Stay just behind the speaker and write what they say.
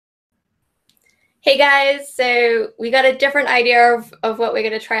Hey guys, so we got a different idea of what we're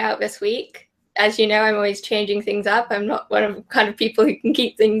going to try out this week. As you know, I'm always changing things up. I'm not one of the kind of people who can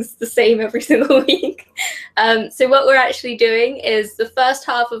keep things the same every single week. So what we're actually doing is the first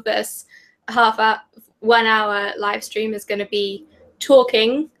half of this 1 hour live stream is going to be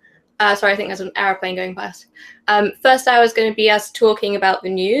talking. Sorry, I think there's an airplane going past. First hour is going to be us talking about the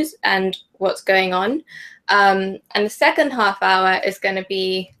news and what's going on. And the second half hour is going to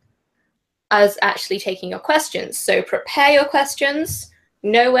be us actually taking your questions. So prepare your questions,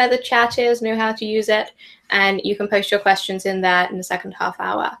 know where the chat is, know how to use it, and you can post your questions in there in the second half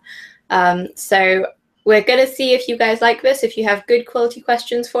hour. So we're going to see if you guys like this. If you have good quality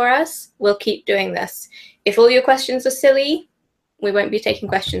questions for us, we'll keep doing this. If all your questions are silly, we won't be taking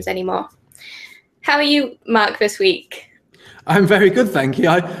questions anymore. How are you, Mark, this week? I'm very good, thank you.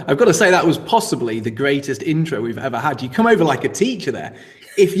 I've got to say that was possibly the greatest intro we've ever had. You come over like a teacher there.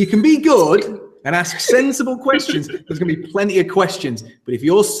 If you can be good and ask sensible questions, there's going to be plenty of questions. But if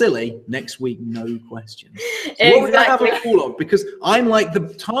you're silly, next week, no questions. So exactly. What we're going to have a call of, because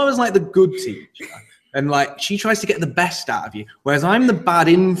Tara's like the good teacher. And like, she tries to get the best out of you, whereas I'm the bad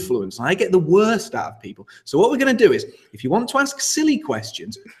influence. I get the worst out of people. So what we're going to do is, if you want to ask silly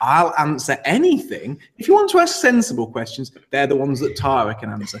questions, I'll answer anything. If you want to ask sensible questions, they're the ones that Tara can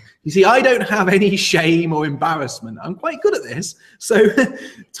answer. You see, I don't have any shame or embarrassment. I'm quite good at this. So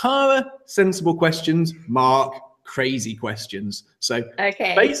Tara, sensible questions. Mark, crazy questions. So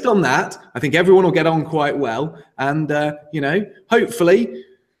okay. Based on that, I think everyone will get on quite well. And, you know, hopefully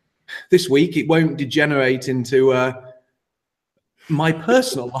this week it won't degenerate into my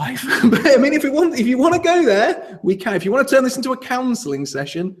personal life. But I mean, if you want to go there, we can. If you want to turn this into a counseling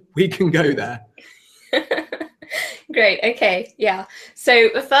session, we can go there. Great. Okay. Yeah. So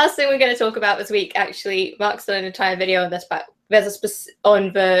the first thing we're going to talk about this week, actually, Mark's done an entire video on this, but there's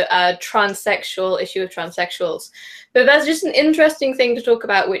on the transsexual issue of transsexuals. But there's just an interesting thing to talk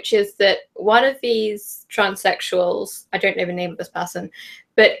about, which is that one of these transsexuals, I don't know the name of this person,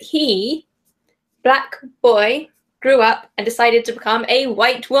 but he, black boy, grew up and decided to become a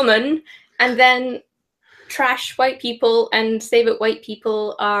white woman and then trash white people and say that white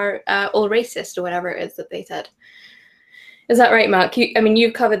people are all racist or whatever it is that they said. Is that right, Mark? I mean,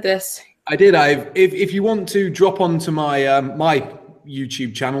 you've covered this. I did. If you want to drop onto my my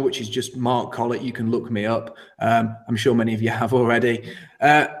YouTube channel, which is just Mark Collett, you can look me up. I'm sure many of you have already.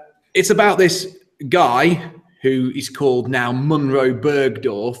 It's about this guy who is called now Munro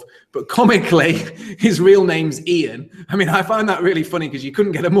Bergdorf, but comically, his real name's Ian. I mean, I find that really funny because you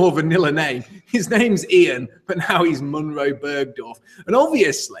couldn't get a more vanilla name. His name's Ian, but now he's Munro Bergdorf. And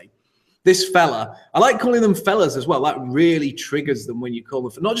obviously, this fella, I like calling them fellas as well. That really triggers them when you call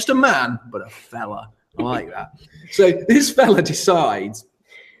them, not just a man, but a fella. I like that. So this fella decides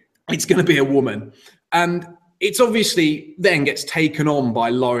it's going to be a woman. And it's obviously then gets taken on by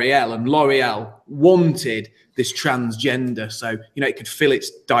L'Oreal, and L'Oreal wanted this transgender, so you know it could fill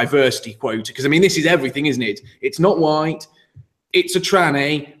its diversity quota. Because I mean, this is everything, isn't it? It's not white, it's a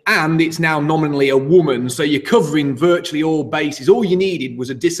tranny, and it's now nominally a woman. So you're covering virtually all bases. All you needed was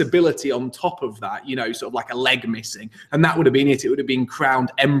a disability on top of that, you know, sort of like a leg missing, and that would have been it. It would have been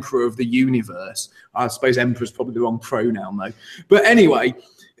crowned Emperor of the Universe. I suppose Emperor is probably the wrong pronoun though. But anyway,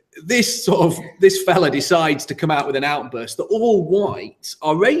 this fella decides to come out with an outburst that all whites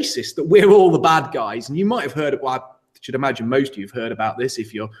are racist, that we're all the bad guys. And you might have heard, well, I should imagine most of you have heard about this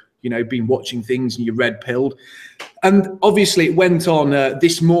if you're, you know, been watching things and you're red-pilled. And obviously it went on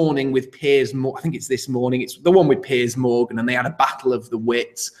this morning with Piers Morgan. I think it's this morning. It's the one with Piers Morgan, and they had a battle of the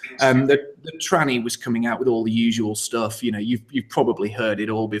wits. The tranny was coming out with all the usual stuff. You know, you've probably heard it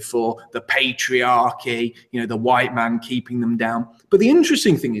all before. The patriarchy, you know, the white man keeping them down. But the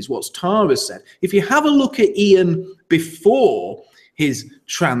interesting thing is what Tara said. If you have a look at Ian before his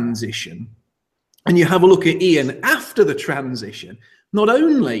transition, and you have a look at Ian after the transition, not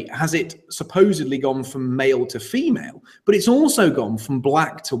only has it supposedly gone from male to female, but it's also gone from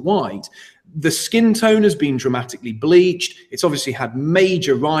black to white. The skin tone has been dramatically bleached. It's obviously had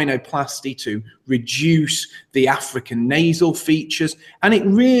major rhinoplasty to reduce the African nasal features. And it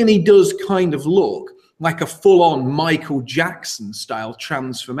really does kind of look like a full-on Michael Jackson style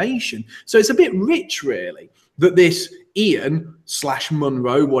transformation. So it's a bit rich, really, that this Ian /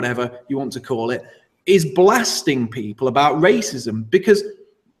 Munro, whatever you want to call it, is blasting people about racism. Because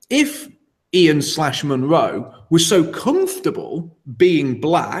if Ian / Munro was so comfortable being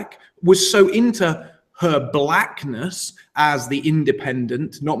black, was so into her blackness, as the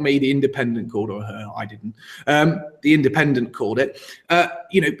Independent, not me, the Independent called her, I didn't, the Independent called it,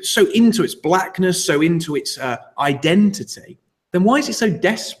 you know, so into its blackness, so into its identity, then why is it so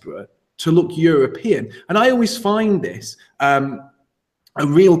desperate to look European. And I always find this a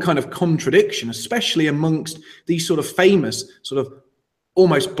real kind of contradiction, especially amongst these sort of famous sort of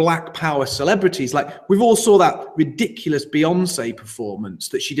almost black power celebrities. Like, we've all saw that ridiculous Beyonce performance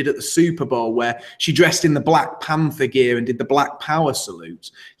that she did at the Super Bowl, where she dressed in the Black Panther gear and did the Black Power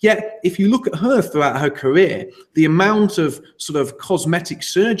salutes. Yet, if you look at her throughout her career, the amount of sort of cosmetic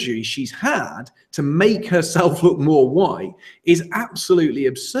surgery she's had to make herself look more white is absolutely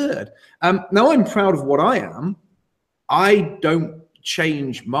absurd. Now, I'm proud of what I am. I don't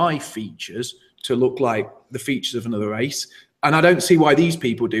change my features to look like the features of another race. And I don't see why these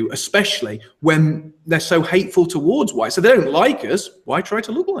people do, especially when they're so hateful towards white. So they don't like us. Why try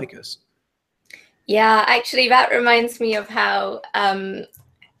to look like us? Yeah, actually, that reminds me of how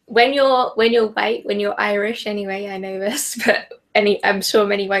when you're white, when you're Irish, anyway, I know this, but I'm sure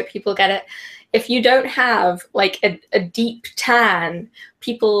many white people get it. If you don't have like a deep tan,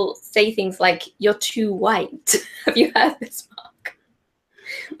 people say things like, "You're too white." Have you heard this, Mark?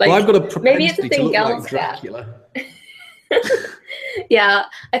 Like, well, I've got a propensity to look like Dracula. Yeah,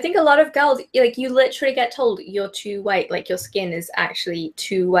 I think a lot of girls, like, you literally get told you're too white, like your skin is actually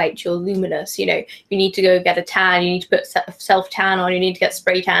too white, you're luminous, you know, you need to go get a tan, you need to put self tan on, you need to get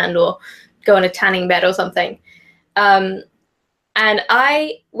spray tanned or go on a tanning bed or something. And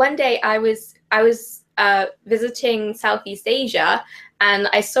one day I was visiting Southeast Asia, and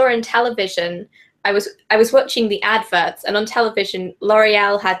I saw on television, I was watching the adverts, and on television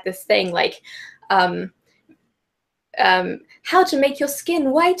L'Oreal had this thing like how to make your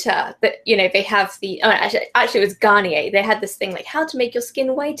skin whiter. But you know, they have the actually it was Garnier. They had this thing like how to make your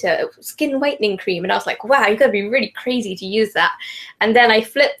skin whiter, skin whitening cream, and I was like, wow, you gotta be really crazy to use that. And then I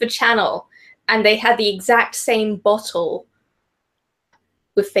flipped the channel, and they had the exact same bottle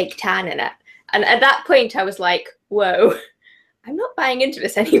with fake tan in it. And at that point, I was like, whoa, I'm not buying into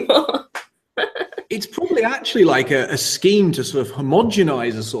this anymore. It's probably actually like a scheme to sort of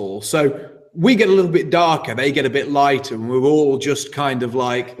homogenize us all. So we get a little bit darker, they get a bit lighter, and we're all just kind of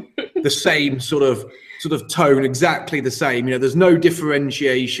like the same sort of tone, exactly the same. You know, there's no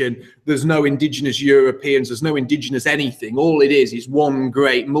differentiation, there's no indigenous Europeans, there's no indigenous anything. All it is one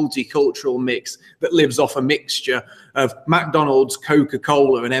great multicultural mix that lives off a mixture of McDonald's,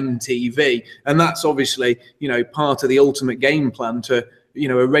 Coca-Cola, and MTV. And that's obviously, you know, part of the ultimate game plan to, you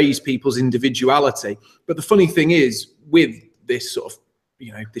know, erase people's individuality. But the funny thing is, with this sort of,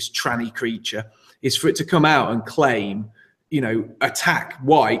 you know, this tranny creature, is for it to come out and claim, you know, attack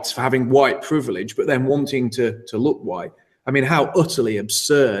whites for having white privilege, but then wanting to look white. I mean, how utterly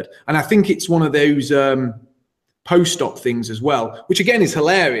absurd. And I think it's one of those post-op things as well, which again is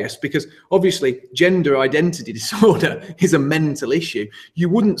hilarious, because obviously gender identity disorder is a mental issue. You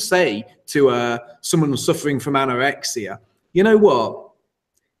wouldn't say to someone suffering from anorexia, you know what,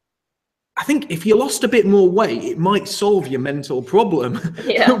 I think if you lost a bit more weight, it might solve your mental problem.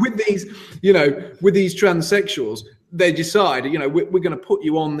 Yeah. With these, you know, with these transsexuals, they decide, you know, we're going to put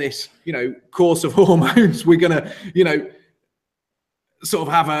you on this, you know, course of hormones. We're going to, you know, sort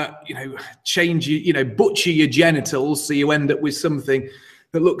of have a, you know, change you, you know, butcher your genitals, so you end up with something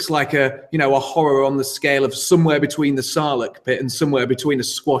that looks like a, you know, a horror on the scale of somewhere between the Sarlacc pit and somewhere between a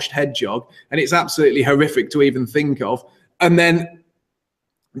squashed hedgehog. And it's absolutely horrific to even think of. And then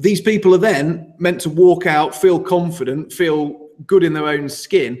these people are then meant to walk out, feel confident, feel good in their own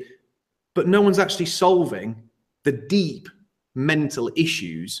skin, but no one's actually solving the deep mental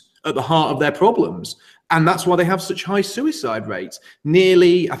issues at the heart of their problems. And that's why they have such high suicide rates.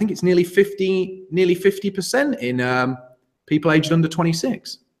 Nearly, I think it's nearly 50% in people aged under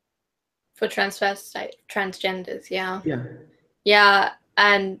 26. For transgenders, yeah. Yeah. Yeah,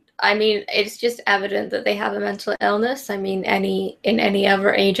 and I mean, it's just evident that they have a mental illness. I mean, in any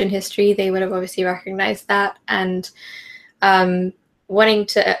other age in history, they would have obviously recognized that. And wanting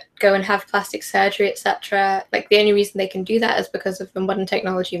to go and have plastic surgery, etc. Like, the only reason they can do that is because of the modern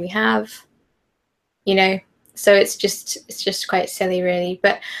technology we have, you know. So it's just quite silly, really.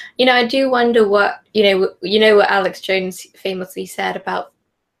 But, you know, I do wonder what, you know what Alex Jones famously said about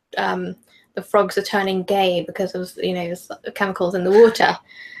the frogs are turning gay because of, you know, the chemicals in the water.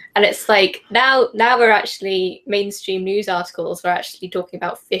 And it's like, now we're actually, mainstream news articles are actually talking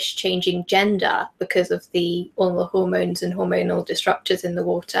about fish changing gender because of all the hormones and hormonal disruptors in the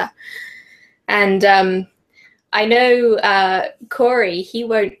water. And I know Corey, he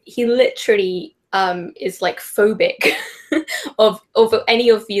literally is like phobic of any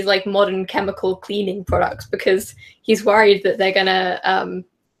of these like modern chemical cleaning products, because he's worried that they're gonna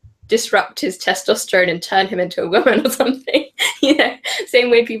disrupt his testosterone and turn him into a woman or something. You know,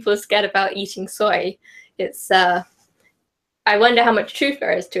 same way people are scared about eating soy. It's I wonder how much truth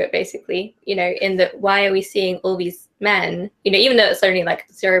there is to it, basically, you know, in that why are we seeing all these men, you know, even though it's only like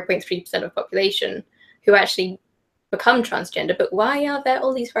 0.3% of population who actually become transgender, but why are there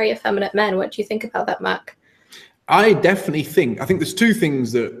all these very effeminate men? What do you think about that, Mark? I definitely think there's two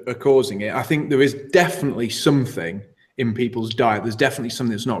things that are causing it. I think there is definitely something in people's diet. There's definitely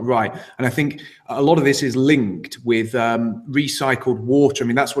something that's not right. And I think a lot of this is linked with recycled water. I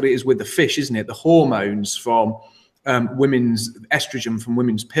mean, that's what it is with the fish, isn't it? The hormones from women's estrogen from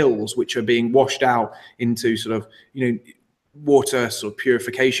women's pills, which are being washed out into sort of, you know, water sort of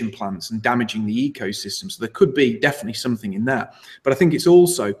purification plants and damaging the ecosystem. So there could be definitely something in that. But I think it's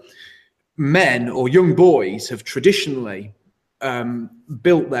also men or young boys have traditionally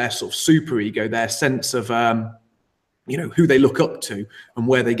built their sort of superego, their sense of you know, who they look up to and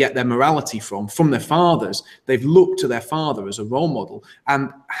where they get their morality from their fathers. They've looked to their father as a role model.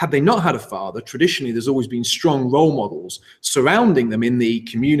 And had they not had a father, traditionally, there's always been strong role models surrounding them in the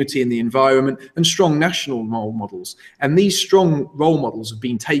community, in the environment, and strong national role models. And these strong role models have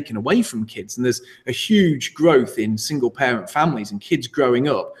been taken away from kids. And there's a huge growth in single parent families and kids growing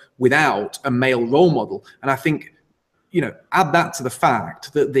up without a male role model. And I think, you know, add that to the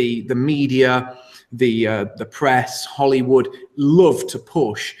fact that the media, the press, Hollywood love to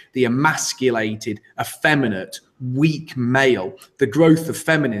push the emasculated, effeminate, weak male, the growth of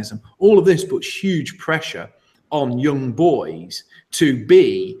feminism. All of this puts huge pressure on young boys to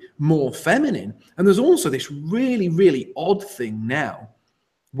be more feminine. And there's also this really, really odd thing now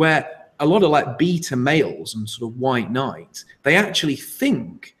where a lot of like beta males and sort of white knights, they actually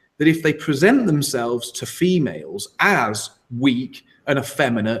think that if they present themselves to females as weak and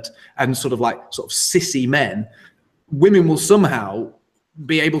effeminate and sort of sissy men, women will somehow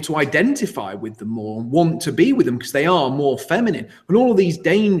be able to identify with them more and want to be with them because they are more feminine. And all of these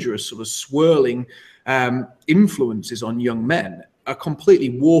dangerous sort of swirling influences on young men are completely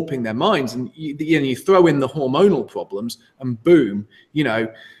warping their minds. And you throw in the hormonal problems and boom, you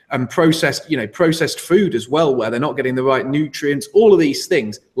know, and processed food as well, where they're not getting the right nutrients, all of these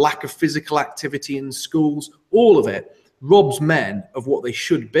things, lack of physical activity in schools, all of it robs men of what they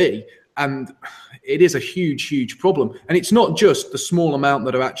should be. And it is a huge, huge problem. And it's not just the small amount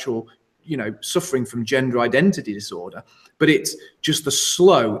that are actual, you know, suffering from gender identity disorder, but it's just the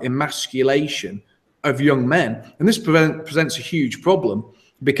slow emasculation of young men. And this presents a huge problem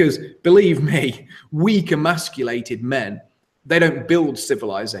because, believe me, weak emasculated men, they don't build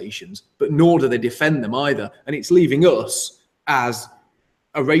civilizations, but nor do they defend them either. And it's leaving us as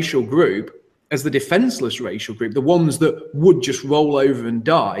a racial group as the defenseless racial group, the ones that would just roll over and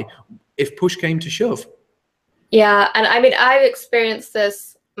die if push came to shove. Yeah, and I mean, I've experienced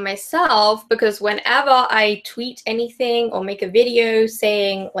this myself because whenever I tweet anything or make a video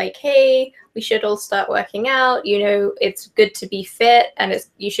saying like, hey, we should all start working out, you know, it's good to be fit and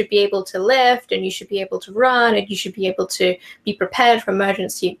you should be able to lift and you should be able to run and you should be able to be prepared for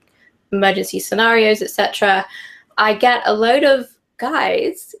emergency scenarios, etc. I get a load of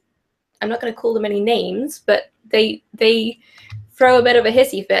guys, I'm not going to call them any names, but they throw a bit of a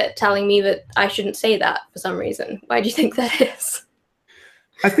hissy fit telling me that I shouldn't say that for some reason. Why do you think that is?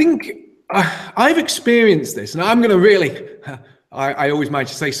 I think I've experienced this, and I'm going to really, I always manage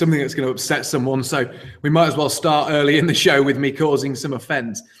to say something that's going to upset someone, so we might as well start early in the show with me causing some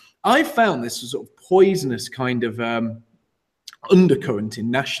offense. I found this sort of poisonous kind of undercurrent in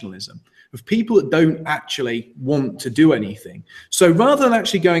nationalism of people that don't actually want to do anything. So rather than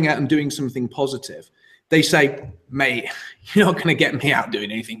actually going out and doing something positive, they say, mate, you're not going to get me out doing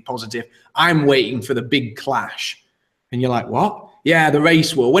anything positive. I'm waiting for the big clash. And you're like, what? Yeah, the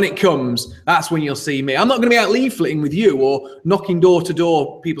race war. When it comes, that's when you'll see me. I'm not going to be out leafleting with you or knocking door to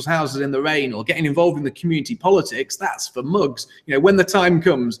door people's houses in the rain or getting involved in the community politics. That's for mugs. You know, when the time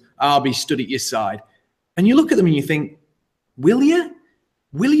comes, I'll be stood at your side. And you look at them and you think, will you?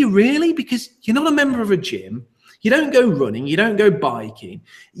 Will you really? Because you're not a member of a gym. You don't go running. You don't go biking.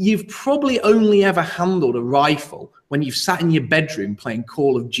 You've probably only ever handled a rifle when you've sat in your bedroom playing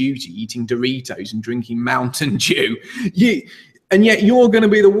Call of Duty, eating Doritos and drinking Mountain Dew. And yet you're going to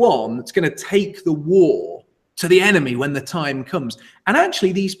be the one that's going to take the war to the enemy when the time comes. And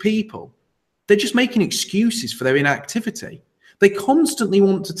actually these people, they're just making excuses for their inactivity. They constantly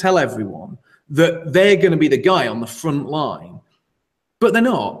want to tell everyone that they're going to be the guy on the front line. But they're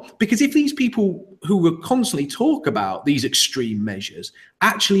not, because if these people who will constantly talk about these extreme measures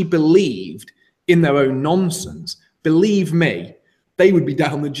actually believed in their own nonsense, believe me, they would be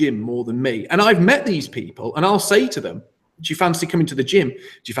down the gym more than me. And I've met these people and I'll say to them, do you fancy coming to the gym? Do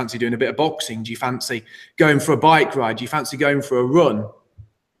you fancy doing a bit of boxing? Do you fancy going for a bike ride? Do you fancy going for a run?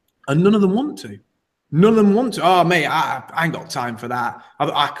 And none of them want to. None of them want to. Oh, mate, I ain't got time for that.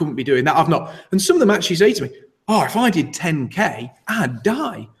 I couldn't be doing that. I've not. And some of them actually say to me, oh, if I did 10K, I'd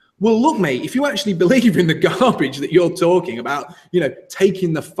die. Well, look, mate, if you actually believe in the garbage that you're talking about,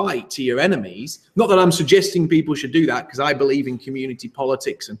 taking the fight to your enemies, not that I'm suggesting people should do that, because I believe in community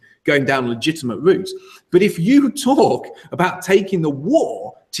politics and going down legitimate routes. But if you talk about taking the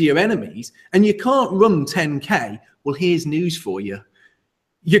war to your enemies and you can't run 10K, well, here's news for you.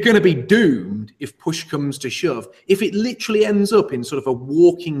 You're going to be doomed if push comes to shove. If it literally ends up in sort of a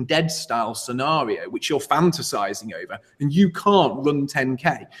Walking Dead style scenario, which you're fantasizing over, and you can't run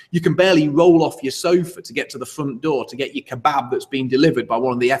 10K, you can barely roll off your sofa to get to the front door to get your kebab that's been delivered by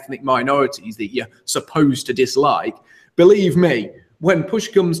one of the ethnic minorities that you're supposed to dislike. Believe me, when push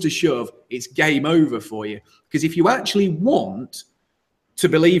comes to shove, it's game over for you. Because if you actually want to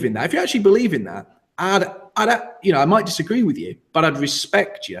believe in that, if you actually believe in that, I might disagree with you, but I'd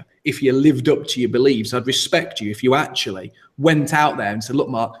respect you if you lived up to your beliefs. I'd respect you if you actually went out there and said, look,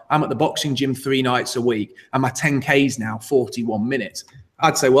 Mark, I'm at the boxing gym 3 nights a week and my 10K's now 41 minutes.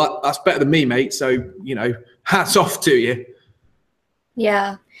 I'd say, well, that's better than me, mate. So, hats off to you.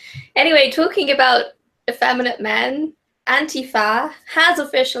 Yeah. Anyway, talking about effeminate men, Antifa has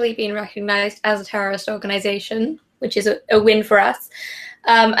officially been recognized as a terrorist organization, which is a win for us.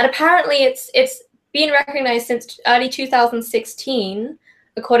 And apparently it's been recognized since early 2016,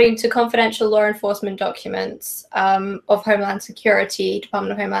 according to confidential law enforcement documents of Homeland Security,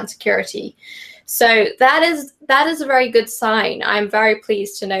 Department of Homeland Security. So that is a very good sign. I'm very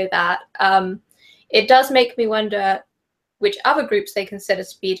pleased to know that. It does make me wonder which other groups they consider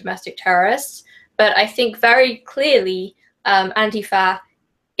to be domestic terrorists, but I think very clearly Antifa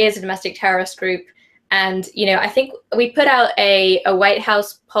is a domestic terrorist group. And, I think we put out a White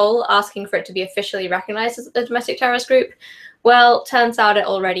House poll asking for it to be officially recognized as a domestic terrorist group. Well, turns out it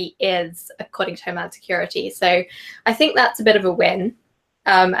already is, according to Homeland Security. So I think that's a bit of a win.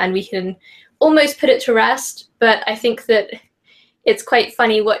 And we can almost put it to rest. But I think that it's quite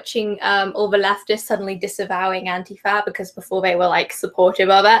funny watching all the leftists suddenly disavowing Antifa, because before they were supportive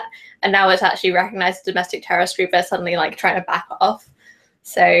of it. And now it's actually recognized as a domestic terrorist group. They're suddenly trying to back off.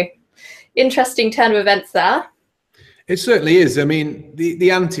 So interesting turn of events there. It certainly is. I mean, the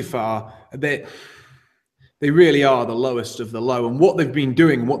Antifa, they really are the lowest of the low. And what they've been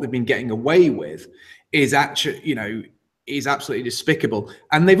doing, what they've been getting away with is actually, is absolutely despicable.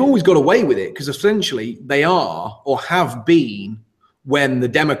 And they've always got away with it because essentially they are or have been when the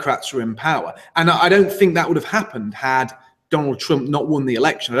Democrats were in power. And I don't think that would have happened had Donald Trump not won the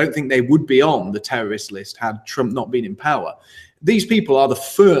election. I don't think they would be on the terrorist list had Trump not been in power. These people are the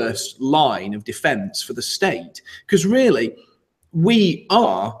first line of defense for the state, because really we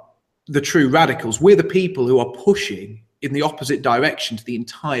are the true radicals. We're the people who are pushing in the opposite direction to the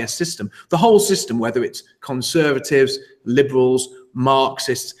entire system. The whole system, whether it's conservatives, liberals,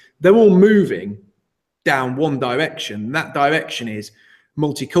 Marxists, they're all moving down one direction. That direction is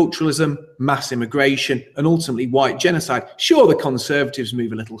multiculturalism, mass immigration, and ultimately white genocide. Sure, the conservatives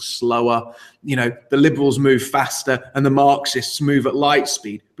move a little slower, the liberals move faster, and the Marxists move at light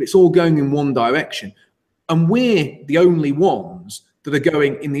speed, but it's all going in one direction. And we're the only ones that are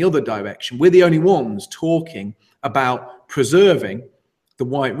going in the other direction. We're the only ones talking about preserving the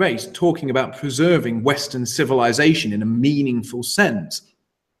white race, talking about preserving Western civilization in a meaningful sense.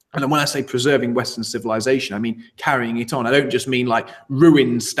 And when I say preserving Western civilization, I mean carrying it on. I don't just mean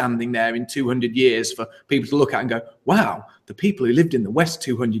ruins standing there in 200 years for people to look at and go, wow, the people who lived in the West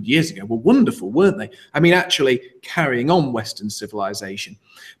 200 years ago were wonderful, weren't they? I mean, actually carrying on Western civilization.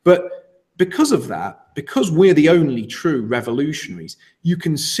 But because of that, because we're the only true revolutionaries, you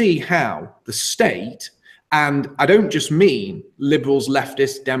can see how the state, and I don't just mean liberals,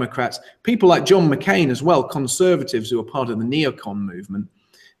 leftists, Democrats, people like John McCain as well, conservatives who are part of the neocon movement,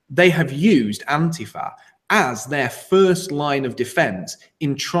 they have used Antifa as their first line of defense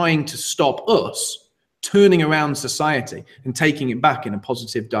in trying to stop us turning around society and taking it back in a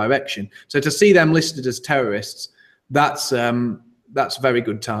positive direction. So to see them listed as terrorists, that's very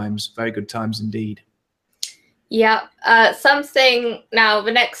good times indeed. Yeah, something now,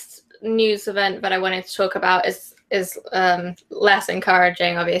 the next news event that I wanted to talk about is less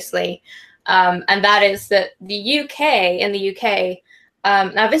encouraging, obviously, and that is that in the UK,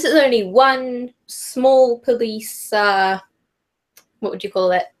 now this is only one small police, what would you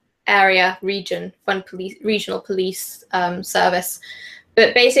call it, regional police service,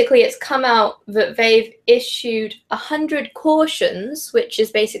 but basically it's come out that they've issued 100 cautions, which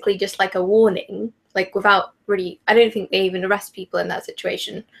is basically just like a warning, without really, I don't think they even arrest people in that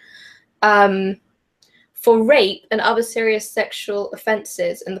situation, for rape and other serious sexual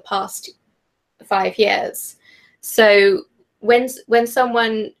offences in the past 5 years. So when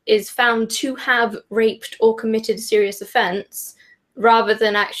someone is found to have raped or committed a serious offense, rather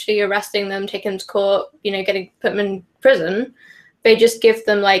than actually arresting them, taking them to court, put them in prison, they just give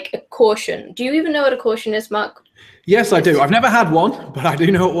them like a caution. Do you even know what a caution is, Mark? Yes, I do. I've never had one, but I do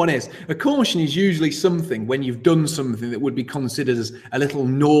know what one is. A caution is usually something when you've done something that would be considered as a little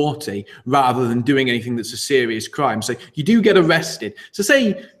naughty rather than doing anything that's a serious crime. So you do get arrested. So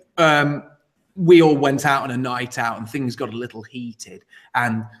say we all went out on a night out and things got a little heated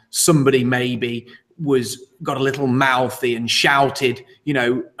and somebody maybe got a little mouthy and shouted,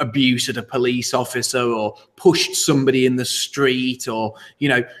 abuse at a police officer, or pushed somebody in the street, or,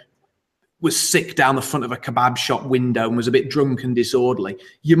 was sick down the front of a kebab shop window and was a bit drunk and disorderly.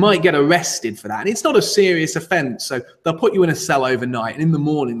 You might get arrested for that. And it's not a serious offense. So they'll put you in a cell overnight, and in the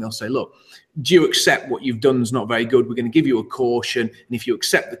morning they'll say, look, do you accept what you've done is not very good? We're going to give you a caution. And if you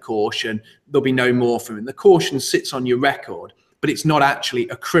accept the caution, there'll be no more from it. And the caution sits on your record, but it's not actually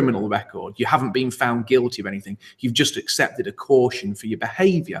a criminal record. You haven't been found guilty of anything. You've just accepted a caution for your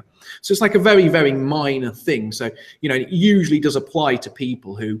behavior. So it's like a very, very minor thing. So, it usually does apply to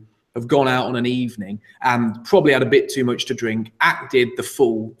people who have gone out on an evening and probably had a bit too much to drink, acted the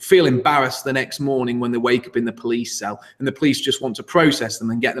fool, feel embarrassed the next morning when they wake up in the police cell, and the police just want to process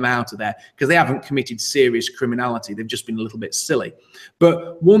them and get them out of there because they haven't committed serious criminality. They've just been a little bit silly.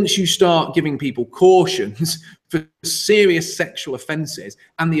 But once you start giving people cautions for serious sexual offences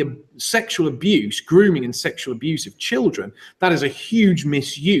and the sexual abuse, grooming and sexual abuse of children, that is a huge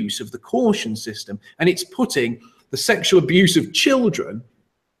misuse of the caution system. And it's putting the sexual abuse of children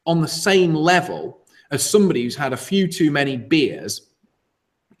on the same level as somebody who's had a few too many beers,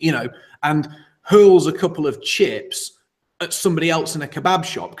 and hurls a couple of chips at somebody else in a kebab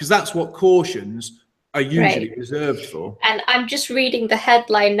shop, because that's what cautions are usually reserved for. And I'm just reading the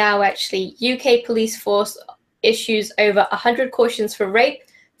headline now, actually. UK police force issues over 100 cautions for rape,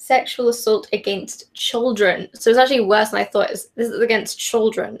 sexual assault against children. So it's actually worse than I thought. This is against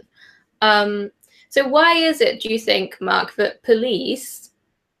children. So why is it, do you think, Mark, that police,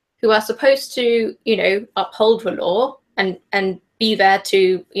 who are supposed to, uphold the law and be there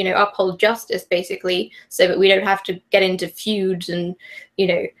to, uphold justice, basically, so that we don't have to get into feuds and,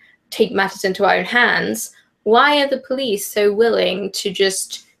 take matters into our own hands, why are the police so willing to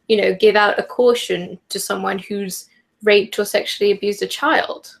just, give out a caution to someone who's raped or sexually abused a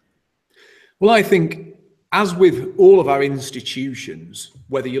child? Well, I think, as with all of our institutions,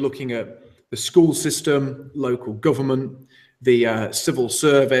 whether you're looking at the school system, local government, the civil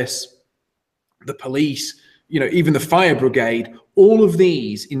service, the police, even the fire brigade, all of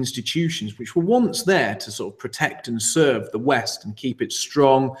these institutions, which were once there to sort of protect and serve the West and keep it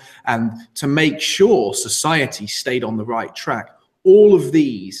strong and to make sure society stayed on the right track, all of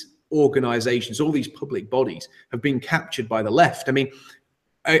these organizations, all these public bodies have been captured by the left. I mean,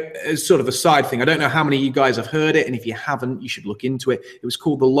 as sort of a side thing, I don't know how many of you guys have heard it, and if you haven't, you should look into it. It was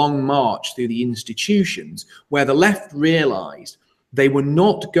called the Long March Through the Institutions, where the left realized they were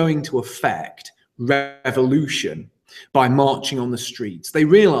not going to affect revolution by marching on the streets. They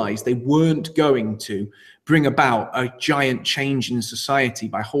realized they weren't going to bring about a giant change in society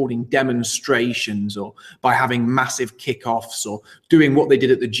by holding demonstrations or by having massive kickoffs or doing what they did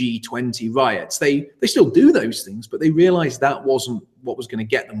at the G20 riots. They still do those things, but they realized that wasn't what was going to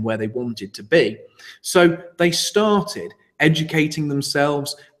get them where they wanted to be. So they started educating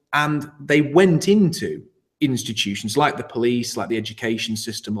themselves, and they went into institutions like the police, like the education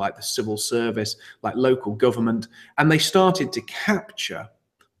system, like the civil service, like local government, and they started to capture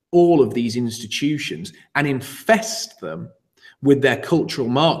all of these institutions and infest them with their cultural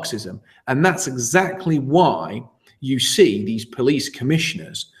Marxism. And that's exactly why you see these police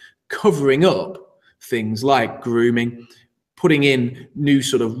commissioners covering up things like grooming, putting in new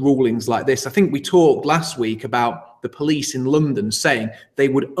sort of rulings like this. I think we talked last week about the police in London saying they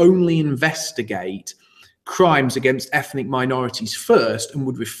would only investigate crimes against ethnic minorities first and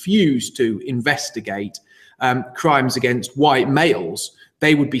would refuse to investigate crimes against white males.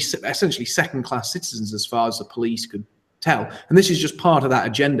 They would be essentially second-class citizens as far as the police could tell. And this is just part of that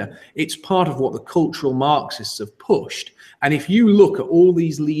agenda. It's part of what the cultural Marxists have pushed. And if you look at all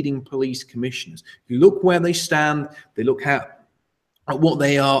these leading police commissioners, you look where they stand, they look at what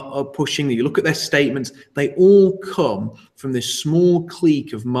they are pushing, you look at their statements, they all come from this small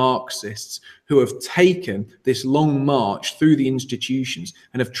clique of Marxists who have taken this long march through the institutions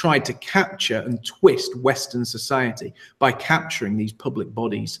and have tried to capture and twist Western society by capturing these public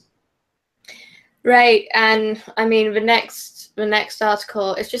bodies. Right, and I mean the next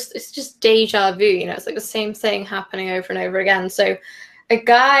article, it's just deja vu, it's like the same thing happening over and over again. So a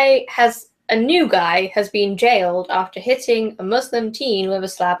guy has a new guy has been jailed after hitting a Muslim teen with a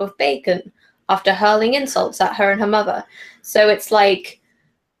slab of bacon after hurling insults at her and her mother. So it's like,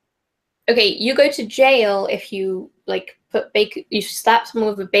 okay, you go to jail if you like put bacon, you slap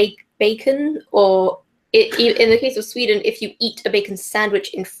someone with a bacon, or in the case of Sweden, if you eat a bacon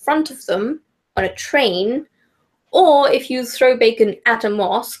sandwich in front of them on a train, or if you throw bacon at a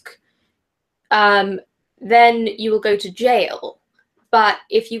mosque, then you will go to jail. But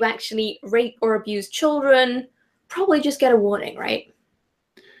if you actually rape or abuse children, probably just get a warning, right?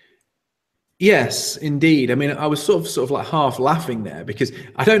 Yes, indeed. I mean, I was sort of like half laughing there because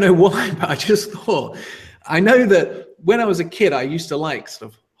I don't know why, but I just thought, I know that when I was a kid, I used to like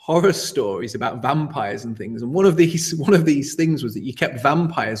sort of horror stories about vampires and things. And one of these things was that you kept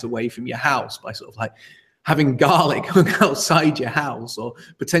vampires away from your house by sort of like having garlic hung outside your house or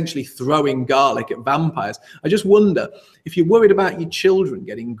potentially throwing garlic at vampires. I just wonder, if you're worried about your children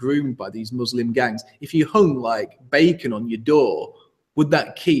getting groomed by these Muslim gangs, if you hung like bacon on your door, would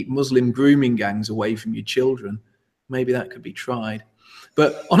that keep Muslim grooming gangs away from your children? Maybe that could be tried.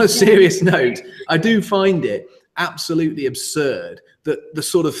 But on a serious note, I do find it absolutely absurd that the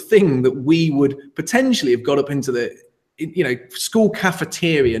sort of thing that we would potentially have got up into the school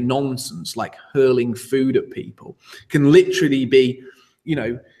cafeteria nonsense, like hurling food at people, can literally be,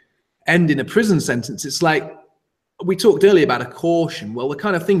 end in a prison sentence. It's like, we talked earlier about a caution. Well, the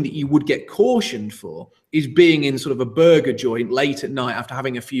kind of thing that you would get cautioned for is being in sort of a burger joint late at night after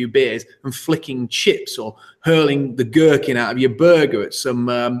having a few beers and flicking chips or hurling the gherkin out of your burger at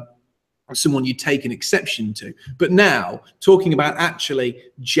someone you'd take an exception to. But now, talking about actually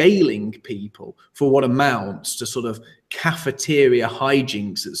jailing people for what amounts to sort of cafeteria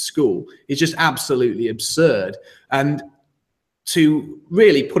hijinks at school is just absolutely absurd. And to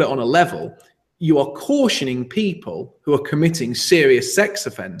really put it on a level, you are cautioning people who are committing serious sex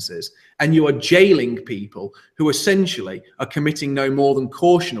offences, and you are jailing people who essentially are committing no more than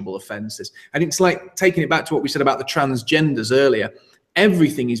cautionable offences. And it's like taking it back to what we said about the transgenders earlier.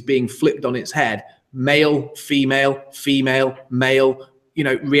 Everything is being flipped on its head. Male, female, female, male,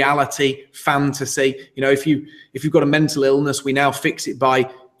 reality, fantasy. If you've got a mental illness, we now fix it by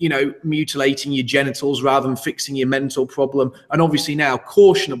mutilating your genitals rather than fixing your mental problem. And obviously now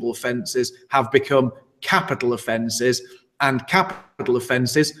cautionable offences have become capital offences, and capital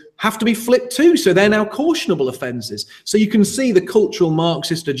offences have to be flipped too. So they're now cautionable offences. So you can see the cultural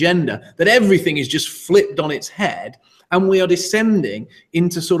Marxist agenda, that everything is just flipped on its head. And we are descending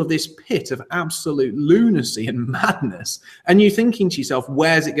into sort of this pit of absolute lunacy and madness. And you're thinking to yourself,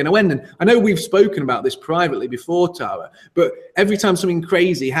 where's it going to end? And I know we've spoken about this privately before, Tara, but every time something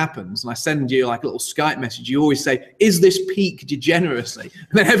crazy happens and I send you like a little Skype message, you always say, is this peak degeneracy?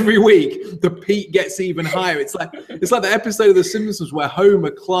 And then every week the peak gets even higher. It's like the episode of The Simpsons where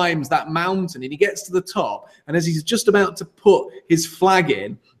Homer climbs that mountain and he gets to the top. And as he's just about to put his flag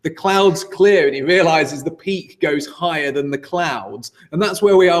in, the clouds clear and he realizes the peak goes higher than the clouds. And that's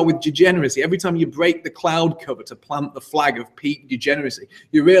where we are with degeneracy. Every time you break the cloud cover to plant the flag of peak degeneracy,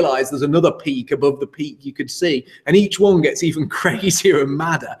 you realize there's another peak above the peak you could see. And each one gets even crazier and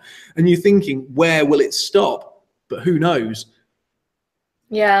madder. And you're thinking, where will it stop? But who knows?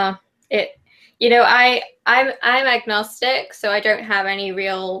 Yeah, I'm agnostic, so I don't have any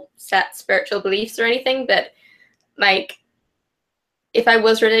real set spiritual beliefs or anything, but like, if I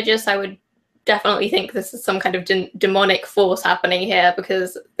was religious, I would definitely think this is some kind of demonic force happening here,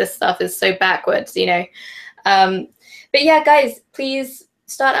 because this stuff is so backwards, But yeah, guys, please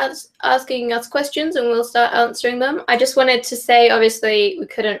start asking us questions and we'll start answering them. I just wanted to say, obviously, we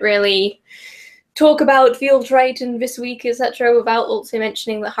couldn't really talk about Feel Frightened this week, etc., without also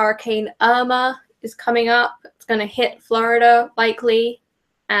mentioning that Hurricane Irma is coming up. It's going to hit Florida, likely,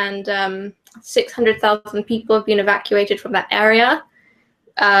 and 600,000 people have been evacuated from that area.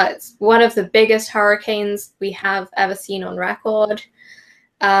 It's one of the biggest hurricanes we have ever seen on record,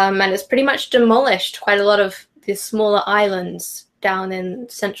 and it's pretty much demolished quite a lot of the smaller islands down in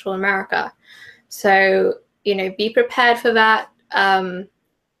Central America. So, be prepared for that,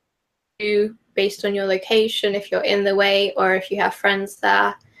 based on your location, if you're in the way or if you have friends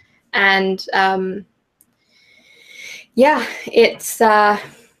there. And yeah, it's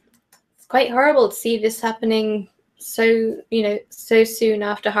quite horrible to see this happening so soon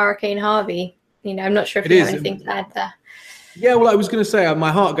after Hurricane Harvey. I'm not sure if you have anything to add there. Yeah, well, I was going to say,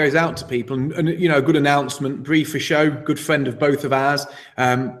 my heart goes out to people, and a good announcement. Brie Fichot, good friend of both of ours.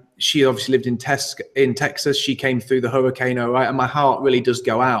 She obviously lived in Texas. She came through the hurricane all right, and my heart really does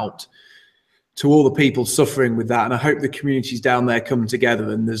go out all the people suffering with that. And I hope the communities down there come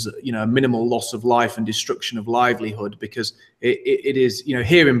together and there's, you know, a minimal loss of life and destruction of livelihood, because it is, you know,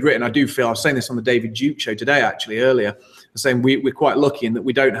 here in Britain, I do feel, I was saying this on the David Duke show today, actually earlier, I was saying we're quite lucky in that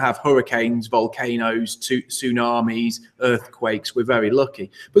we don't have hurricanes, volcanoes, tsunamis, earthquakes. We're very lucky.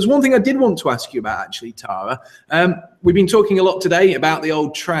 But there's one thing I did want to ask you about, actually, Tara. We've been talking a lot today about the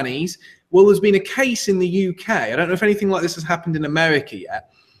old trannies. Well, there's been a case in the UK. I don't know if anything like this has happened in America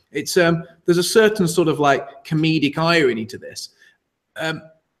yet. It's there's a certain sort of like comedic irony to this.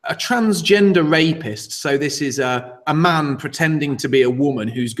 A transgender rapist, so this is a man pretending to be a woman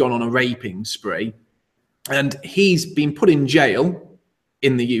who's gone on a raping spree, and he's been put in jail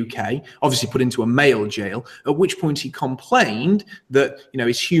in the UK, obviously put into a male jail, at which point he complained that, you know,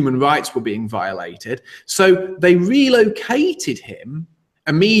 his human rights were being violated. So they relocated him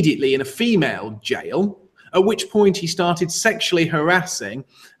immediately in a female jail, at which point he started sexually harassing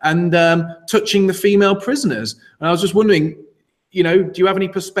and touching the female prisoners. And I was just wondering, you know, do you have any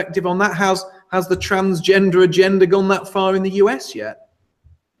perspective on that? Has the transgender agenda gone that far in the US yet?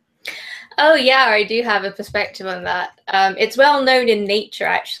 Oh yeah, I do have a perspective on that. It's well known in nature,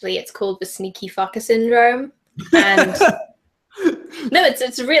 actually. It's called the sneaky fucker syndrome. And no,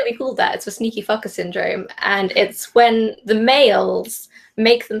 it's really cool that it's a sneaky fucker syndrome. And it's when the males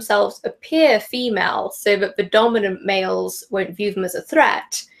make themselves appear female so that the dominant males won't view them as a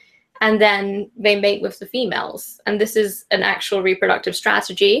threat, and then they mate with the females. And this is an actual reproductive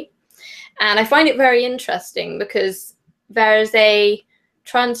strategy. And I find it very interesting because there's a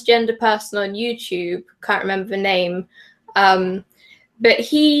transgender person on YouTube, can't remember the name, but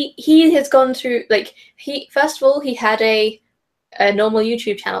he has gone through, like, first of all, he had a normal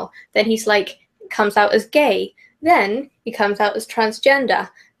YouTube channel, then he's like, comes out as gay, then he comes out as transgender,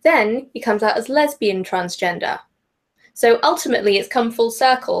 then he comes out as lesbian transgender. So ultimately it's come full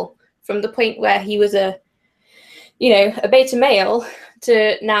circle from the point where he was a beta male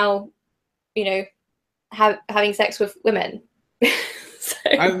to now, you know, having sex with women.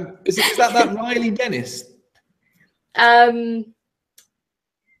 So, is that Riley Dennis? I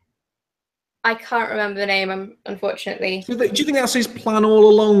can't remember the name, unfortunately. So do you think that's his plan all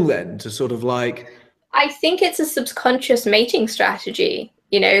along then, to sort of like... I think it's a subconscious mating strategy.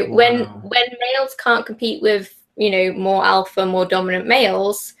 You know, Wow. when males can't compete with, you know, more alpha, more dominant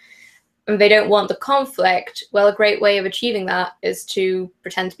males, and they don't want the conflict, well, a great way of achieving that is to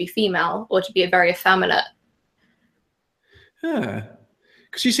pretend to be female or to be very effeminate. Yeah.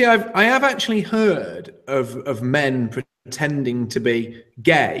 Because you see, I have actually heard of men pretending to be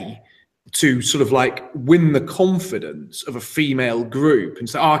gay to sort of like win the confidence of a female group and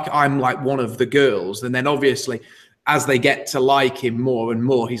say, oh, I'm like one of the girls. And then obviously, as they get to like him more and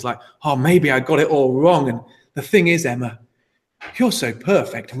more, he's like, oh, maybe I got it all wrong. And the thing is, Emma, you're so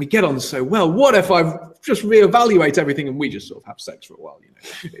perfect and we get on so well. What if I just reevaluate everything and we just sort of have sex for a while? You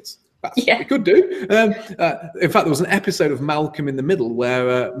know, that's what we could do. In fact, there was an episode of Malcolm in the Middle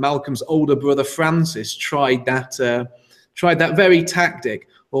where Malcolm's older brother Francis tried that very tactic,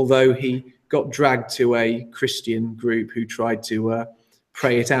 although he got dragged to a Christian group who tried to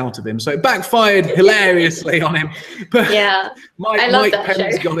pray it out of him. So it backfired hilariously on him. But yeah, Mike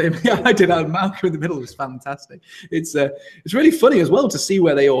Penn's got him. Yeah, I did. Malcolm in the Middle was fantastic. It's really funny as well to see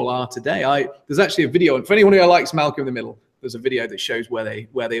where they all are today. There's actually a video for anyone who likes Malcolm in the Middle. There's a video that shows where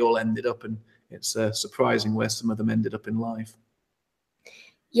they all ended up, and it's surprising where some of them ended up in life.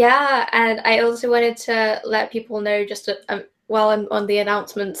 Yeah, and I also wanted to let people know, just while I'm on the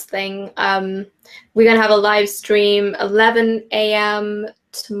announcements thing, we're going to have a live stream 11 a.m.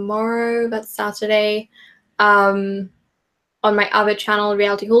 tomorrow, that's Saturday, on my other channel,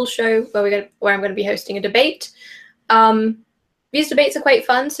 Reality Hall Show, where I'm going to be hosting a debate. These debates are quite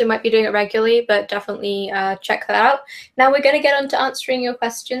fun, so we might be doing it regularly, but definitely check that out. Now we're going to get on to answering your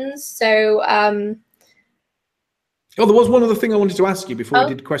questions. So, oh, there was one other thing I wanted to ask you before we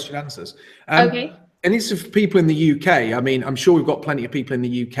did question answers. Okay. And it's for people in the UK. I mean, I'm sure we've got plenty of people in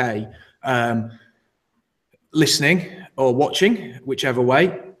the UK listening or watching, whichever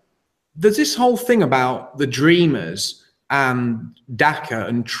way. There's this whole thing about the Dreamers and DACA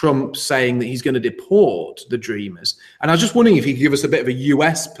and Trump saying that he's going to deport the Dreamers. And I was just wondering if you could give us a bit of a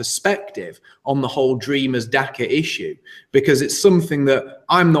US perspective on the whole Dreamers DACA issue, because it's something that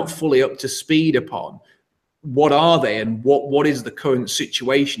I'm not fully up to speed upon. What are they, and what is the current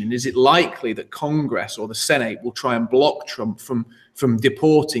situation? And is it likely that Congress or the Senate will try and block Trump from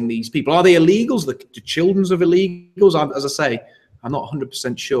deporting these people? Are they illegals? The children's of illegals? As I say, I'm not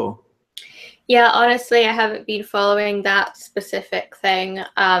 100% sure. Yeah, honestly, I haven't been following that specific thing.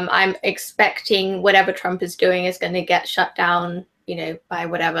 I'm expecting whatever Trump is doing is going to get shut down, you know, by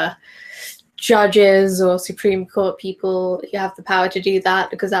whatever judges or Supreme Court people who have the power to do that,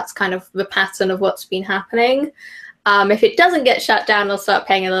 because that's kind of the pattern of what's been happening. If it doesn't get shut down, they'll start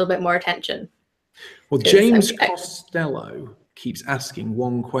paying a little bit more attention. Well, James Costello keeps asking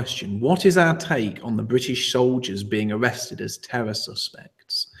one question. What is our take on the British soldiers being arrested as terror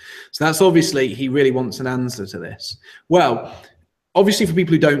suspects? So that's obviously, he really wants an answer to this. Well, obviously for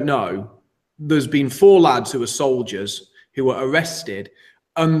people who don't know, there's been 4 lads who are soldiers who were arrested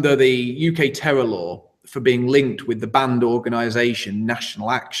under the UK terror law for being linked with the banned organisation National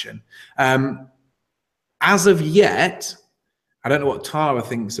Action. As of yet, I don't know what Tara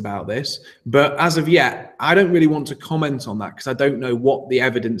thinks about this, but as of yet, I don't really want to comment on that because I don't know what the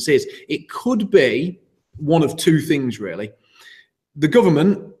evidence is. It could be one of 2 things, really. The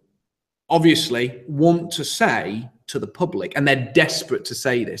government obviously want to say to the public, and they're desperate to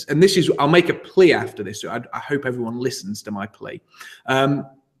say this, and this is, I'll make a plea after this, so I hope everyone listens to my plea, that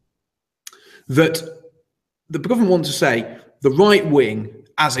the government want to say the right wing,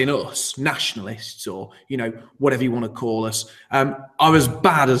 as in us, nationalists, or, you know, whatever you want to call us, are as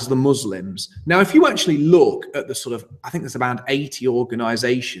bad as the Muslims. Now, if you actually look at the sort of, I think there's about 80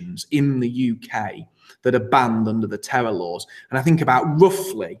 organisations in the UK that are banned under the terror laws, and I think about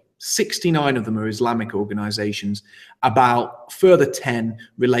roughly 69 of them are Islamic organisations, about further 10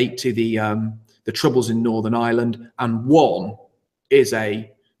 relate to the troubles in Northern Ireland, and 1 is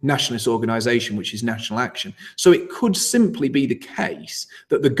a nationalist organisation, which is National Action. So it could simply be the case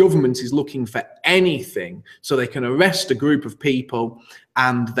that the government is looking for anything so they can arrest a group of people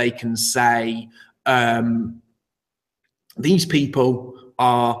and they can say these people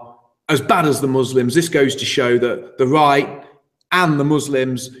are as bad as the Muslims. This goes to show that the right and the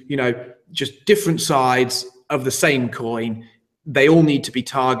Muslims, you know, just different sides of the same coin. They all need to be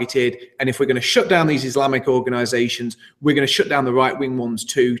targeted. And if we're going to shut down these Islamic organizations, we're going to shut down the right-wing ones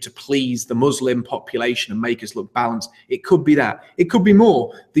too, to please the Muslim population and make us look balanced. It could be that. It could be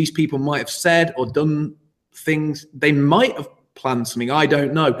more. These people might have said or done things. They might have planned something. I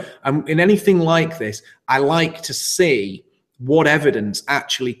don't know. In anything like this, I like to see what evidence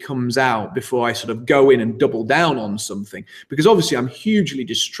actually comes out before I sort of go in and double down on something. Because obviously I'm hugely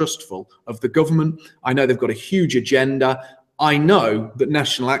distrustful of the government. I know they've got a huge agenda. I know that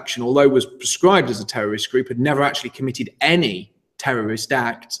National Action, although was prescribed as a terrorist group, had never actually committed any terrorist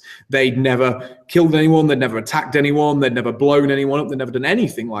acts. They'd never killed anyone, they'd never attacked anyone, they'd never blown anyone up, they'd never done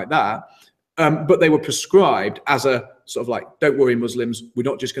anything like that. But they were prescribed as a sort of like, don't worry, Muslims, we're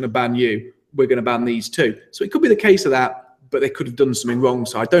not just going to ban you, we're going to ban these too. So it could be the case of that, but they could have done something wrong.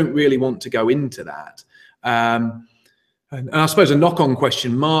 So I don't really want to go into that. And I suppose a knock-on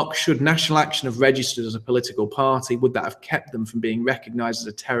question, Mark, should National Action have registered as a political party? Would that have kept them from being recognised as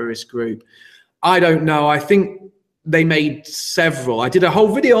a terrorist group? I don't know. I think they made several. I did a whole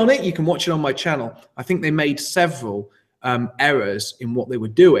video on it. You can watch it on my channel. I think they made several errors in what they were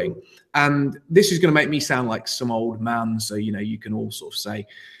doing. And this is going to make me sound like some old man. So, you know, you can all sort of say,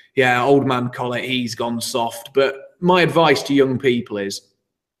 yeah, old man Collett, he's gone soft. But my advice to young people is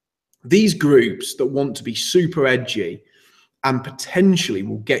these groups that want to be super edgy and potentially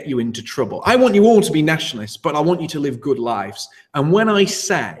will get you into trouble. I want you all to be nationalists, but I want you to live good lives. And when I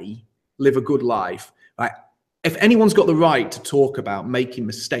say live a good life, right, if anyone's got the right to talk about making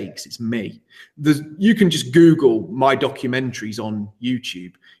mistakes, it's me. You can just Google my documentaries on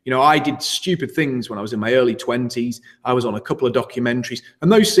YouTube. You know, I did stupid things when I was in my early 20s. I was on a couple of documentaries,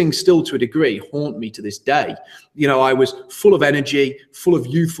 and those things still to a degree haunt me to this day. You know, I was full of energy, full of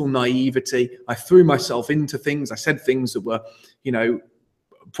youthful naivety. I threw myself into things. I said things that were, you know,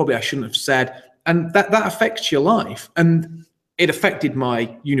 probably I shouldn't have said. And that affects your life. And it affected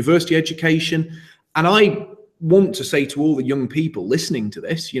my university education. And I want to say to all the young people listening to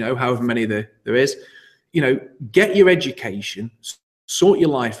this, you know, however many there is, you know, get your education, sort your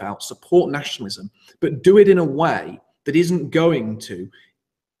life out, support nationalism, but do it in a way that isn't going to,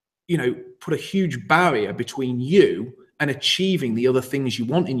 you know, put a huge barrier between you and achieving the other things you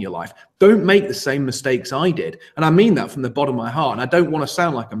want in your life. Don't make the same mistakes I did. And I mean that from the bottom of my heart. And I don't want to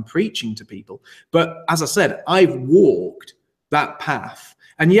sound like I'm preaching to people. But as I said, I've walked that path.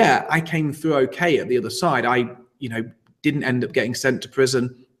 And yeah, I came through okay at the other side. I, you know, didn't end up getting sent to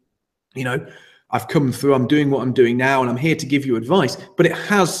prison. You know, I've come through, I'm doing what I'm doing now, and I'm here to give you advice. But it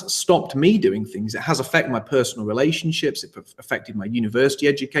has stopped me doing things. It has affected my personal relationships. It affected my university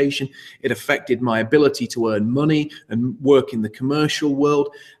education. It affected my ability to earn money and work in the commercial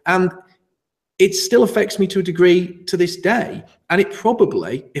world. And it still affects me to a degree to this day. And it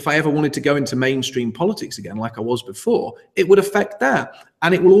probably, if I ever wanted to go into mainstream politics again, like I was before, it would affect that.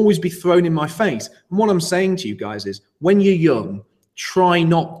 And it will always be thrown in my face. And what I'm saying to you guys is, when you're young, try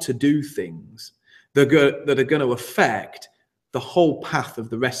not to do things that are going to affect the whole path of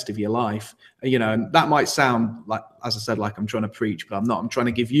the rest of your life. You know, and that might sound like, as I said, like I'm trying to preach, but I'm not. I'm trying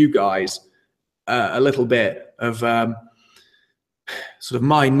to give you guys a little bit of sort of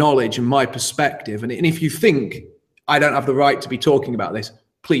my knowledge and my perspective. And if you think I don't have the right to be talking about this,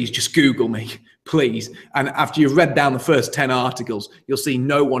 please just Google me, please. And after you've read down the first 10 articles, you'll see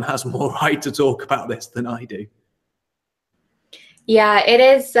no one has more right to talk about this than I do. Yeah, it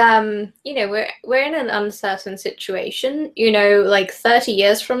is. You know, we're in an uncertain situation. You know, like 30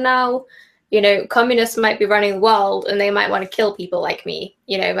 years from now, you know, communists might be running the world and they might want to kill people like me.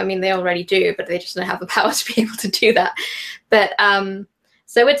 You know, I mean, they already do, but they just don't have the power to be able to do that. But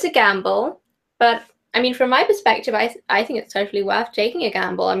so it's a gamble. But I mean, from my perspective, I think it's totally worth taking a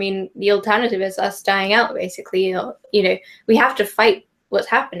gamble. I mean, the alternative is us dying out, basically. You know, we have to fight what's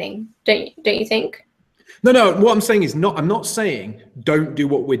happening. Don't you think? No, what I'm saying is I'm not saying don't do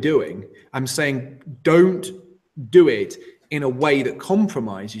what we're doing. I'm saying don't do it in a way that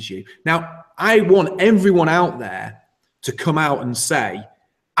compromises you. Now, I want everyone out there to come out and say,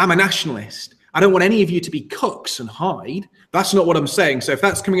 I'm a nationalist. I don't want any of you to be cucks and hide. That's not what I'm saying. So if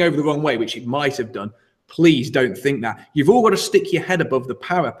that's coming over the wrong way, which it might have done, please don't think that. You've all got to stick your head above the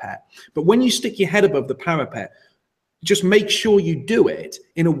parapet. But when you stick your head above the parapet, just make sure you do it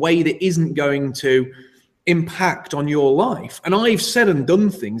in a way that isn't going to impact on your life. And I've said and done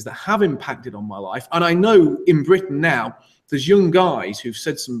things that have impacted on my life. And I know in Britain now, there's young guys who've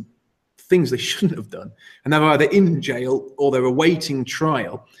said some things they shouldn't have done. And they're either in jail or they're awaiting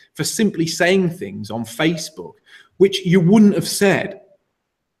trial for simply saying things on Facebook, which you wouldn't have said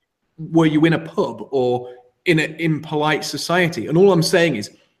were you in a pub or in polite society. And all I'm saying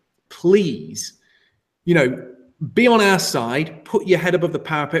is, please, you know, be on our side, put your head above the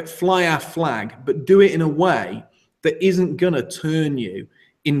parapet, fly our flag, but do it in a way that isn't going to turn you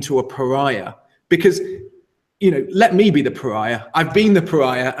into a pariah. Because, you know, let me be the pariah. I've been the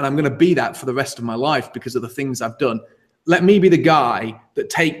pariah and I'm going to be that for the rest of my life because of the things I've done. Let me be the guy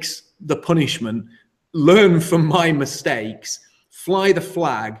that takes the punishment, learn from my mistakes, fly the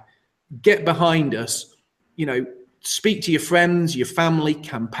flag, get behind us, you know, speak to your friends, your family,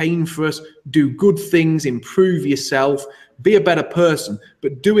 campaign for us, do good things, improve yourself, be a better person,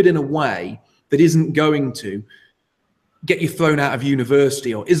 but do it in a way that isn't going to get you thrown out of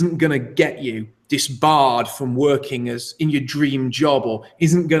university or isn't going to get you disbarred from working as in your dream job or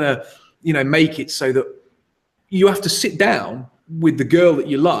isn't going to, you know, make it so that you have to sit down with the girl that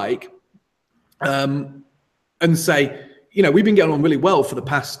you like and say, you know, we've been getting on really well for the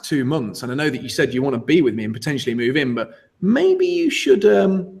past 2 months. And I know that you said you want to be with me and potentially move in, but maybe you should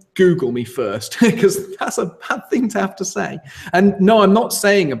Google me first because that's a bad thing to have to say. And no, I'm not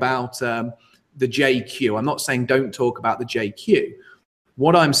saying about the JQ. I'm not saying don't talk about the JQ.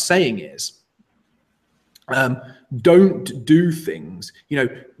 What I'm saying is don't do things. You know,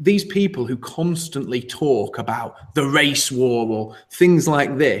 these people who constantly talk about the race war or things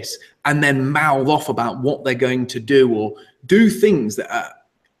like this and then mouth off about what they're going to do or do things that are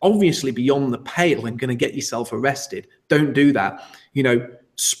obviously beyond the pale and going to get yourself arrested. Don't do that. You know,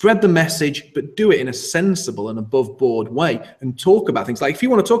 spread the message, but do it in a sensible and above board way and talk about things. Like if you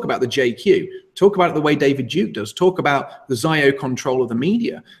want to talk about the JQ, talk about it the way David Duke does. Talk about the Zio control of the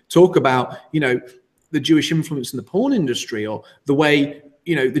media. Talk about, you know, the Jewish influence in the porn industry or the way,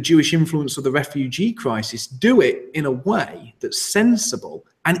 you know, the Jewish influence of the refugee crisis. Do it in a way that's sensible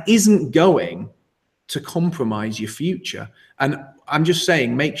and isn't going to compromise your future. And I'm just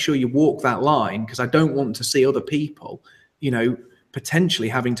saying, make sure you walk that line because I don't want to see other people, you know, potentially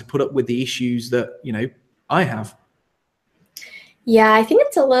having to put up with the issues that, you know, I have. Yeah, I think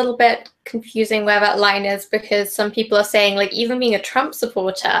it's a little bit confusing where that line is because some people are saying like even being a Trump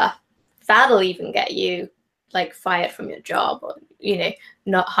supporter, that'll even get you like fired from your job or, you know,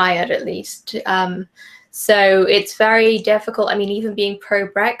 not hired at least. So it's very difficult. I mean, even being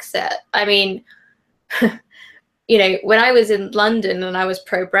pro-Brexit, I mean, you know, when I was in London and I was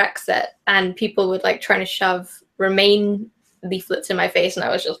pro-Brexit and people would like trying to shove Remain leaflets in my face and I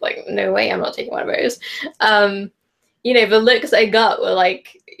was just like, no way, I'm not taking one of those. You know, the looks I got were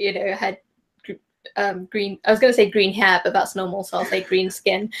like, you know, had green, I was going to say green hair, but that's normal, so I'll say green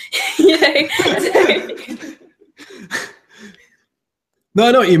skin. You know? No,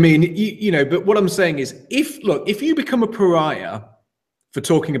 I know what you mean. You know, but what I'm saying is, if you become a pariah for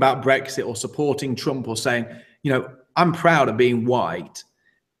talking about Brexit or supporting Trump or saying, you know, I'm proud of being white,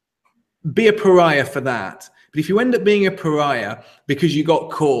 be a pariah for that. But if you end up being a pariah because you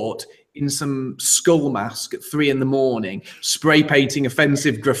got caught in some skull mask at 3 a.m, spray painting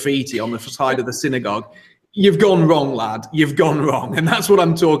offensive graffiti on the side of the synagogue, You've gone wrong, lad. You've gone wrong. And that's what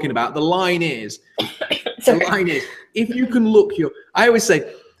I'm talking about. The line is, if you can look I always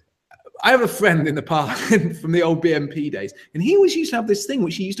say, I have a friend in the past from the old BMP days, and he always used to have this thing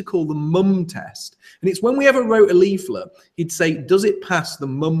which he used to call the mum test. And it's when we ever wrote a leaflet, he'd say, does it pass the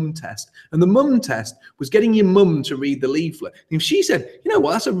mum test? And the mum test was getting your mum to read the leaflet. And if she said, you know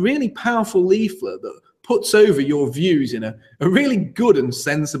what, that's a really powerful leaflet that puts over your views in a really good and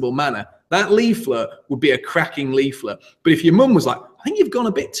sensible manner, that leaflet would be a cracking leaflet. But if your mum was like, I think you've gone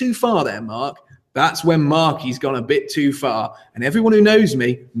a bit too far there, Mark, that's when Marky's gone a bit too far. And everyone who knows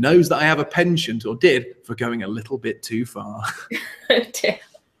me knows that I have a penchant, or did, for going a little bit too far.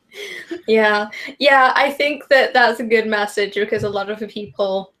 Yeah, I think that's a good message, because a lot of the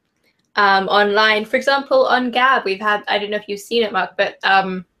people online, for example, on Gab, we've had, I don't know if you've seen it, Mark, but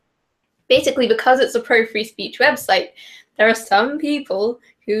basically because it's a pro-free speech website, there are some people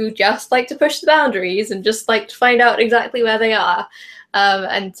who just like to push the boundaries and just like to find out exactly where they are,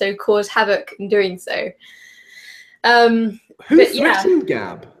 and so cause havoc in doing so. Who threatened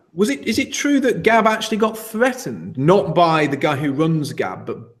Gab? Is it true that Gab actually got threatened, not by the guy who runs Gab,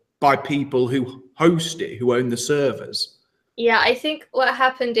 but by people who host it, who own the servers? Yeah, I think what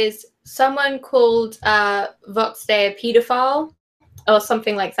happened is someone called Voxday a pedophile or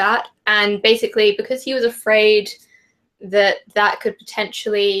something like that, and basically because he was afraid that could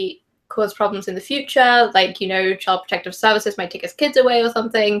potentially cause problems in the future, like, you know, Child Protective Services might take his kids away or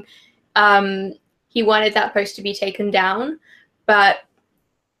something, he wanted that post to be taken down. But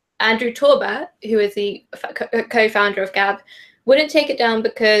Andrew Torba, who is the co-founder of Gab, wouldn't take it down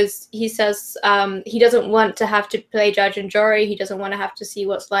because he says he doesn't want to have to play judge and jury. He doesn't want to have to see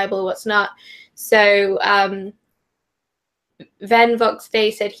what's liable, what's not. So then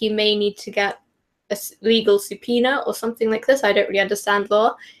Voxday said he may need to get a legal subpoena or something like this. I don't really understand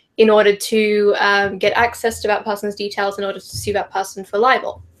law, in order to get access to that person's details in order to sue that person for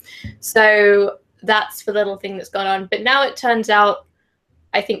libel. So that's the little thing that's gone on. But now it turns out,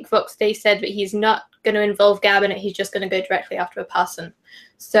 I think Voxday said that he's not going to involve Gab in it. He's just going to go directly after a person.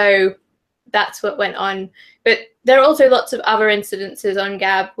 So that's what went on. But there are also lots of other incidences on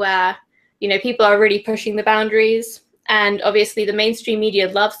Gab where, you know, people are really pushing the boundaries. And obviously the mainstream media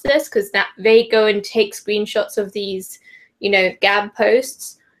loves this, because they go and take screenshots of these, you know, Gab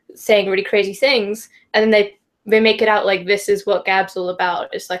posts saying really crazy things, and then they make it out like this is what Gab's all about.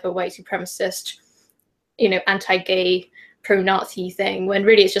 It's like a white supremacist, you know, anti-gay, pro-Nazi thing, when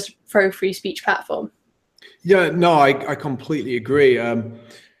really it's just a pro-free speech platform. Yeah, no, I completely agree.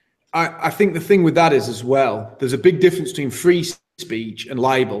 I think the thing with that is, as well, there's a big difference between free speech and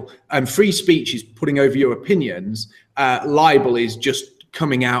libel. And free speech is putting over your opinions. Libel is just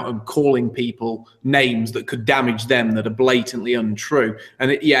coming out and calling people names that could damage them, that are blatantly untrue.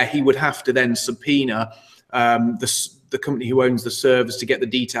 And he would have to then subpoena the company who owns the servers to get the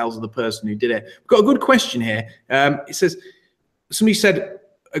details of the person who did it. We've got a good question here. It says, somebody said,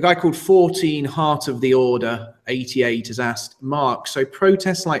 a guy called 14 Heart of the Order 88 has asked, Mark, so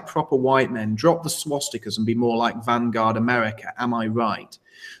protests like proper white men, drop the swastikas and be more like Vanguard America, am I right?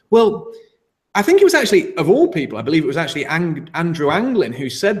 Well, I think it was actually, of all people, I believe it was actually Andrew Anglin who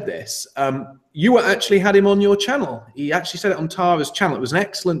said this. You actually had him on your channel. He actually said it on Tara's channel. It was an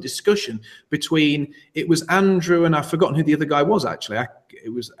excellent discussion between, it was Andrew and I've forgotten who the other guy was actually.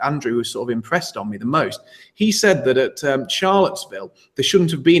 It was Andrew who sort of impressed on me the most. He said that at Charlottesville, there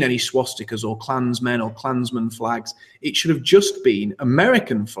shouldn't have been any swastikas or Klansmen or Klansman flags. It should have just been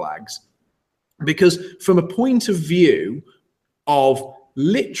American flags. Because from a point of view of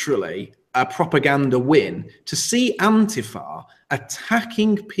literally a propaganda win, to see Antifa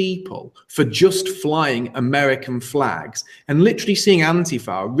attacking people for just flying American flags, and literally seeing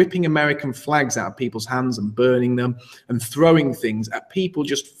Antifa ripping American flags out of people's hands and burning them and throwing things at people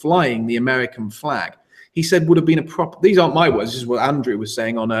just flying the American flag, he said would have been these aren't my words, this is what Andrew was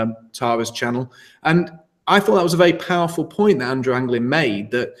saying on Tara's channel. And I thought that was a very powerful point that Andrew Anglin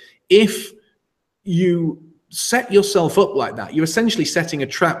made, that if you set yourself up like that, you're essentially setting a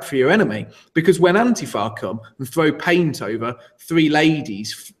trap for your enemy. Because when Antifa come and throw paint over three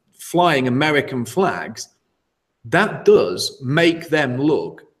ladies flying American flags, that does make them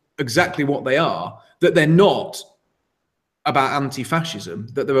look exactly what they are, that they're not about anti-fascism,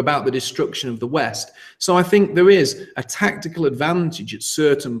 that they're about the destruction of the West. So I think there is a tactical advantage at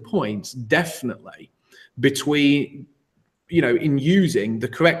certain points, definitely, between, you know, in using the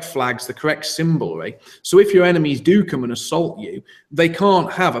correct flags, the correct symbolry. So if your enemies do come and assault you, they can't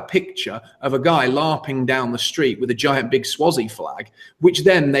have a picture of a guy LARPing down the street with a giant big Swazi flag, which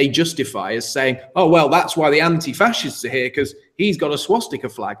then they justify as saying, oh, well, that's why the anti-fascists are here, because he's got a swastika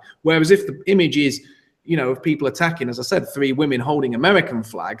flag. Whereas if the image is, you know, of people attacking, as I said, 3 women holding American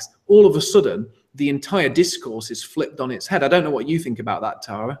flags, all of a sudden the entire discourse is flipped on its head. I don't know what you think about that,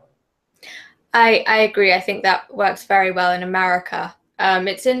 Tara. I agree. I think that works very well in America.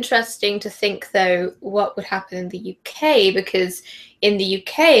 It's interesting to think, though, what would happen in the UK, because in the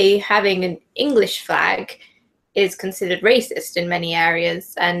UK, having an English flag is considered racist in many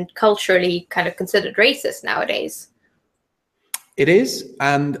areas and culturally kind of considered racist nowadays. It is,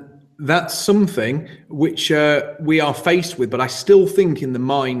 and that's something which we are faced with, but I still think in the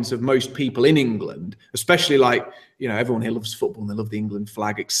minds of most people in England, especially, like, you know, everyone here loves football and they love the England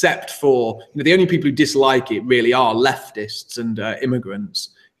flag, except for, you know, the only people who dislike it really are leftists and immigrants,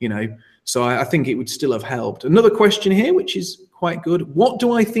 you know, so I think it would still have helped. Another question here, which is quite good. What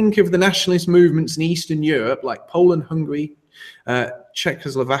do I think of the nationalist movements in Eastern Europe, like Poland, Hungary,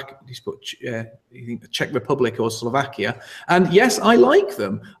 Czechoslovakia, the Czech Republic or Slovakia? And yes, I like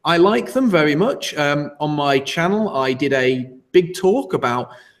them. I like them very much. On my channel, I did a big talk about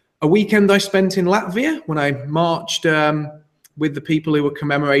a weekend I spent in Latvia when I marched with the people who were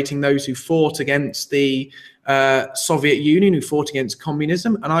commemorating those who fought against the Soviet Union, who fought against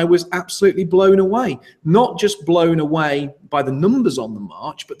communism, and I was absolutely blown away. Not just blown away by the numbers on the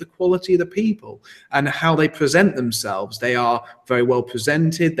march, but the quality of the people and how they present themselves. They are very well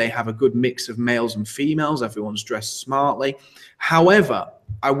presented. They have a good mix of males and females. Everyone's dressed smartly. However,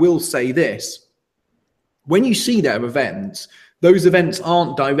 I will say this. When you see their events, those events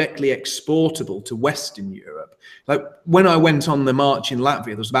aren't directly exportable to Western Europe. Like when I went on the march in Latvia,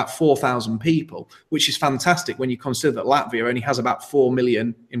 there was about 4,000 people, which is fantastic when you consider that Latvia only has about 4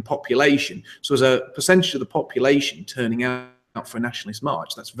 million in population. So as a percentage of the population turning out for a nationalist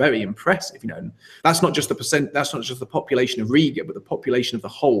march, that's very impressive. You know, that's not just the population of Riga, but the population of the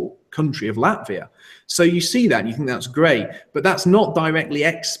whole country of Latvia. So you see that and you think that's great, but that's not directly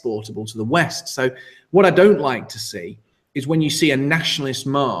exportable to the West. So what I don't like to see is when you see a nationalist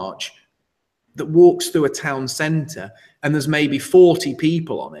march that walks through a town centre and there's maybe 40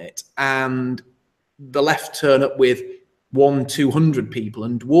 people on it and the left turn up with 100-200 people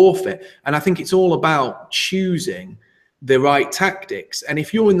and dwarf it. And I think it's all about choosing the right tactics. And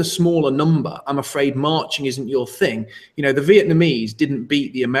if you're in the smaller number, I'm afraid marching isn't your thing. You know, the Vietnamese didn't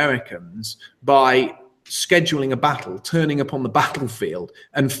beat the Americans by scheduling a battle, turning up on the battlefield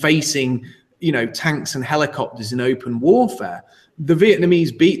and facing, you know, tanks and helicopters in open warfare. The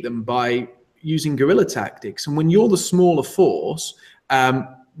Vietnamese beat them by using guerrilla tactics. And when you're the smaller force,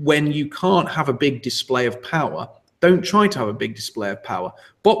 when you can't have a big display of power, don't try to have a big display of power.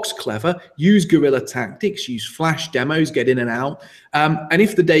 Box clever, use guerrilla tactics, use flash demos, get in and out. And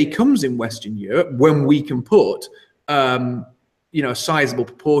if the day comes in Western Europe when we can put you know, a sizable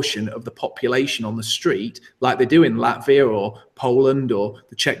proportion of the population on the street, like they do in Latvia or Poland or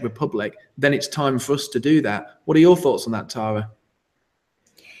the Czech Republic, then it's time for us to do that. What are your thoughts on that, Tara?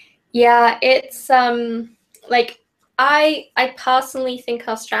 Yeah, it's like I personally think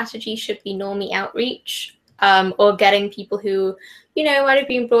our strategy should be normie outreach, or getting people who, you know, might have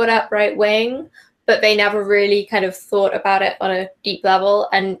been brought up right wing, but they never really kind of thought about it on a deep level,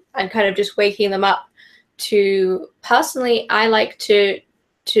 and kind of just waking them up to, personally, I like to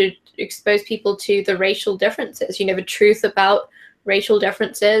expose people to the racial differences, you know, the truth about racial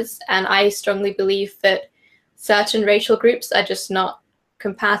differences. And I strongly believe that certain racial groups are just not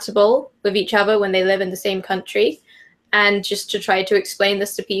compatible with each other when they live in the same country, and just to try to explain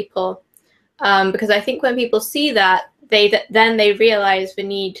this to people. Because I think when people see that, then they realize the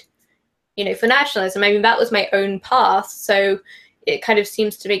need, you know, for nationalism. I mean, that was my own path, so it kind of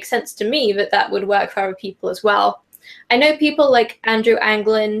seems to make sense to me that that would work for other people as well. I know people like Andrew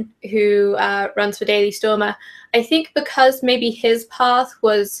Anglin, who runs for Daily Stormer. I think because maybe his path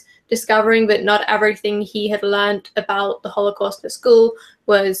was discovering that not everything he had learned about the Holocaust at school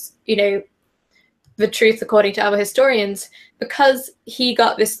was, you know, the truth according to other historians, because he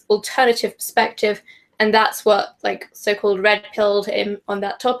got this alternative perspective, and that's what, like, so-called red-pilled him on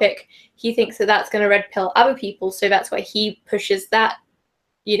that topic. He thinks that that's going to red pill other people, so that's why he pushes that,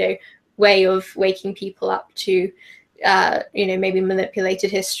 you know, way of waking people up to, you know, maybe manipulated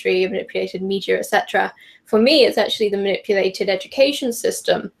history, manipulated media, etc. For me, it's actually the manipulated education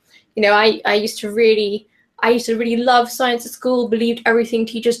system. You know, I used to really love science at school, believed everything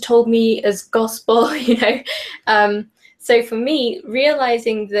teachers told me as gospel, you know. So for me,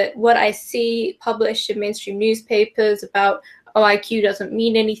 realizing that what I see published in mainstream newspapers about, oh, IQ doesn't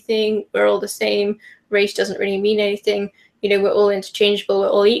mean anything, we're all the same, race doesn't really mean anything, you know, we're all interchangeable, we're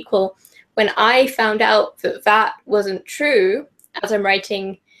all equal. When I found out that that wasn't true, as I'm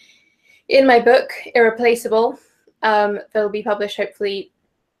writing in my book, Irreplaceable, that'll be published hopefully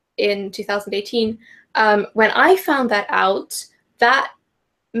in 2018, When I found that out, that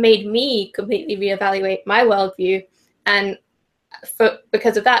made me completely reevaluate my worldview. And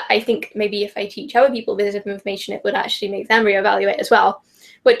because of that, I think maybe if I teach other people this information, it would actually make them reevaluate as well.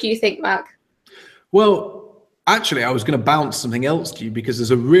 What do you think, Mark? Well, actually, I was going to bounce something else to you, because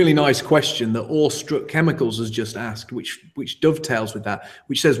there's a really nice question that Awestruck Chemicals has just asked, which dovetails with that,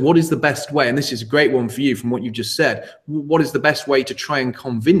 which says, what is the best way, and this is a great one for you from what you've just said, what is the best way to try and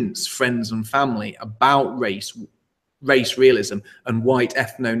convince friends and family about race realism and white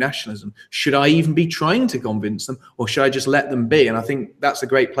ethno-nationalism? Should I even be trying to convince them, or should I just let them be? And I think that's a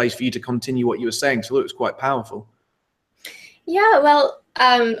great place for you to continue what you were saying. So it was quite powerful. Yeah, well,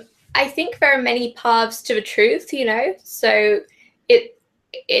 I think there are many paths to the truth, you know, so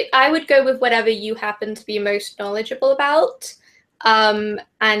I would go with whatever you happen to be most knowledgeable about,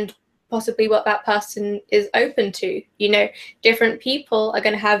 and possibly what that person is open to. You know, different people are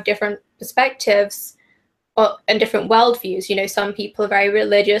going to have different perspectives and different worldviews. You know, some people are very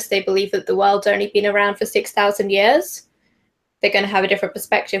religious. They believe that the world's only been around for 6,000 years. They're going to have a different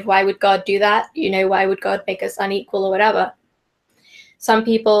perspective. Why would God do that? You know, why would God make us unequal or whatever? Some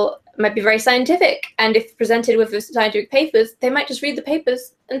people might be very scientific, and if presented with the scientific papers, they might just read the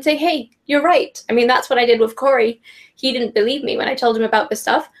papers and say, hey, you're right. I mean, that's what I did with Corey. He didn't believe me when I told him about this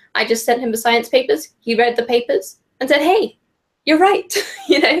stuff. I just sent him the science papers. He read the papers and said, hey, you're right.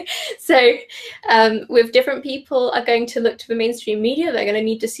 You know, so with different people are going to look to the mainstream media. They're going to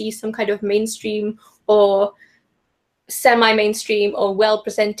need to see some kind of mainstream or semi-mainstream or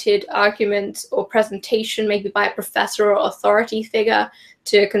well-presented argument or presentation, maybe by a professor or authority figure,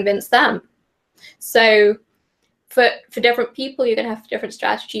 to convince them. So for different people, you're going to have different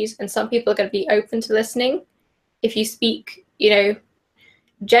strategies, and some people are going to be open to listening. If you speak, you know,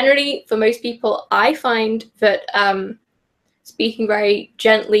 generally for most people, I find that speaking very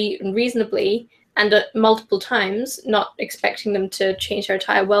gently and reasonably and multiple times, not expecting them to change their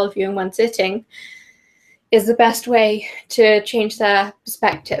entire worldview in one sitting, is the best way to change their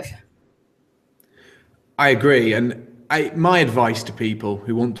perspective. I agree. And my advice to people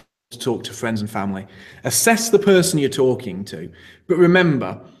who want to talk to friends and family, assess the person you're talking to. But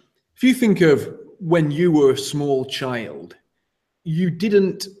remember, if you think of when you were a small child, you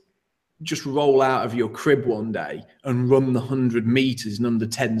didn't just roll out of your crib one day and run the 100 meters in under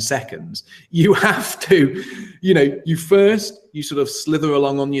 10 seconds. You have to, you know, you sort of slither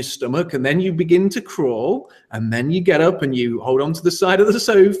along on your stomach, and then you begin to crawl, and then you get up and you hold on to the side of the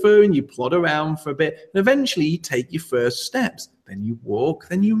sofa and you plod around for a bit, and eventually you take your first steps. Then you walk,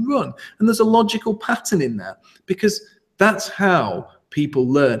 then you run. And there's a logical pattern in that, because that's how people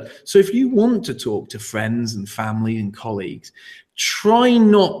learn. So if you want to talk to friends and family and colleagues, try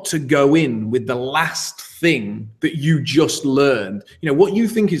not to go in with the last thing that you just learned. You know, what you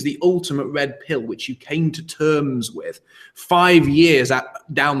think is the ultimate red pill, which you came to terms with 5 years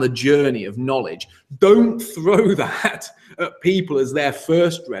down the journey of knowledge. Don't throw that at people as their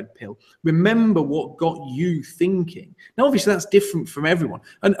first red pill. Remember what got you thinking. Now, obviously, that's different from everyone.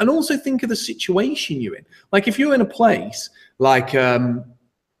 And also think of the situation you're in. Like if you're in a place like,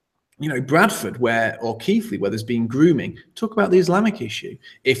 you know, Bradford or Keighley, where there's been grooming, talk about the Islamic issue.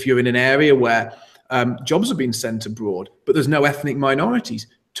 If you're in an area where jobs are being sent abroad, but there's no ethnic minorities,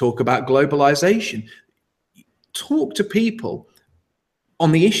 talk about globalization. Talk to people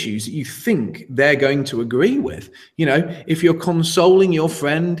on the issues that you think they're going to agree with. You know, if you're consoling your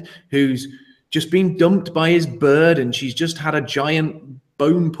friend who's just been dumped by his bird and she's just had a giant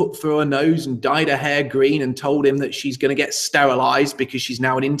bone put through her nose and dyed her hair green and told him that she's going to get sterilized because she's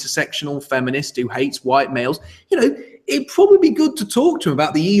now an intersectional feminist who hates white males, you know, it'd probably be good to talk to him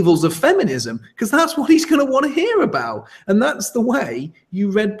about the evils of feminism, because that's what he's going to want to hear about. And that's the way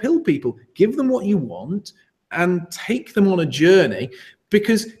you red pill people. Give them what you want and take them on a journey,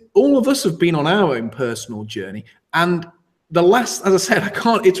 because all of us have been on our own personal journey. And the last, as I said, I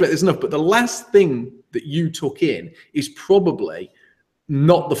can't iterate this enough, but the last thing that you took in is probably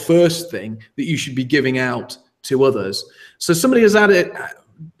not the first thing that you should be giving out to others. So somebody has added,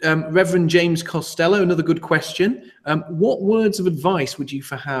 Reverend James Costello, another good question. What words of advice would you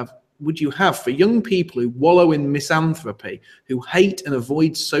have for young people who wallow in misanthropy, who hate and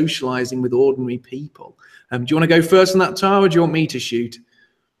avoid socializing with ordinary people? Do you want to go first on that, Tara, or do you want me to shoot?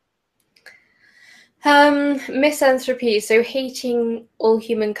 Misanthropy, so hating all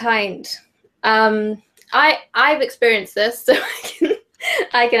humankind. I've experienced this, so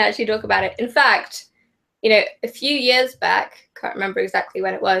I can actually talk about it. In fact, you know, a few years back, can't remember exactly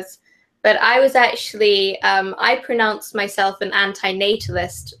when it was, but I was actually, I pronounced myself an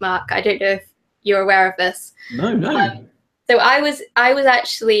anti-natalist, Mark. I don't know if you're aware of this. No. So I was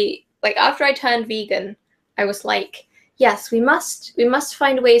actually like after I turned vegan, I was like, yes, we must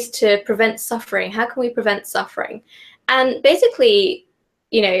find ways to prevent suffering. How can we prevent suffering? And basically,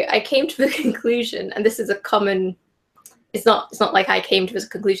 you know, I came to the conclusion, and this is a common, it's not like I came to this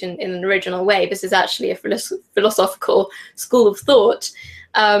conclusion in an original way. This is actually a philosophical school of thought,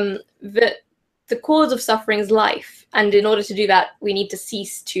 that the cause of suffering is life. And in order to do that, we need to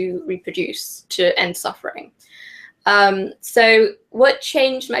cease to reproduce to end suffering. So what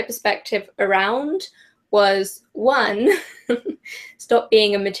changed my perspective around was, one, stop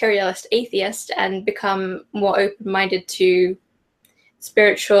being a materialist atheist and become more open-minded to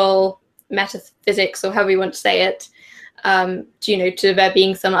spiritual metaphysics, or however you want to say it, you know, to there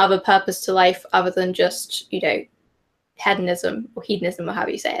being some other purpose to life other than just, you know, hedonism or hedonism, or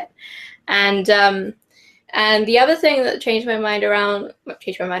however you say it. And the other thing that changed my mind around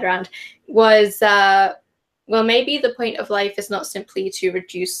was, well, maybe the point of life is not simply to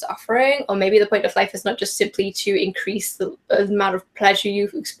reduce suffering, or maybe the point of life is not just simply to increase the amount of pleasure you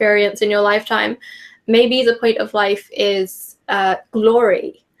experience in your lifetime. Maybe the point of life is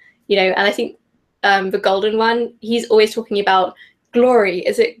glory, you know. And I think the Golden One, he's always talking about glory.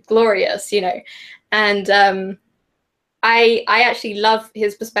 Is it glorious, you know? And I actually love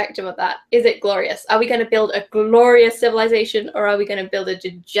his perspective of that. Is it glorious? Are we going to build a glorious civilization, or are we going to build a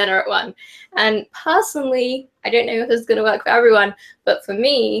degenerate one? And personally, I don't know if this is going to work for everyone, but for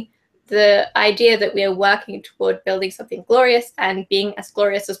me, the idea that we are working toward building something glorious and being as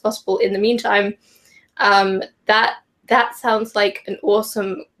glorious as possible in the meantime, that sounds like an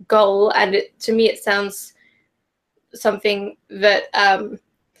awesome goal. And to me, it sounds something that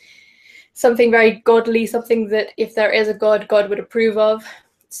something very godly, something that if there is a God, God would approve of.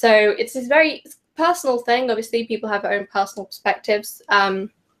 So it's this very personal thing. Obviously, people have their own personal perspectives. But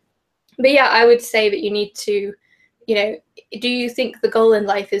yeah, I would say that you need to, you know, do you think the goal in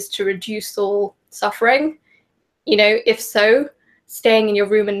life is to reduce all suffering? You know, if so, staying in your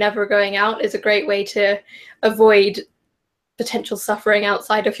room and never going out is a great way to avoid potential suffering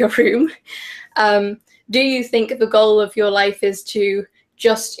outside of your room. Do you think the goal of your life is to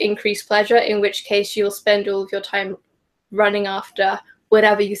just increase pleasure, in which case you'll spend all of your time running after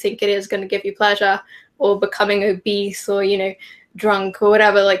whatever you think it is going to give you pleasure, or becoming obese, or, you know, drunk, or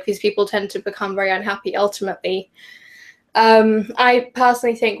whatever? Like, these people tend to become very unhappy ultimately. I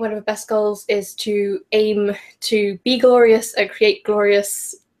personally think one of the best goals is to aim to be glorious and create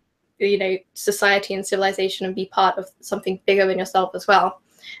glorious, you know, society and civilization, and be part of something bigger than yourself as well.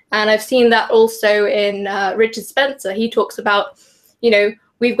 And I've seen that also in Richard Spencer. He talks about, you know,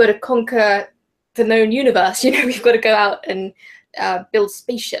 we've got to conquer the known universe. You know, we've got to go out and build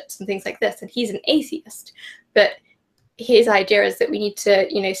spaceships and things like this. And he's an atheist, but his idea is that we need to,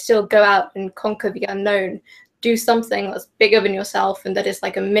 you know, still go out and conquer the unknown, do something that's bigger than yourself, and that is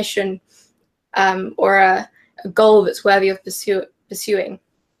like a mission or a goal that's worthy of pursuing.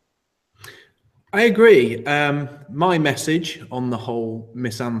 I agree. My message on the whole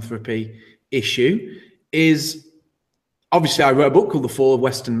misanthropy issue is, obviously, I wrote a book called The Fall of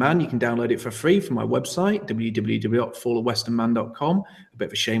Western Man. You can download it for free from my website, www.fallofwesternman.com. A bit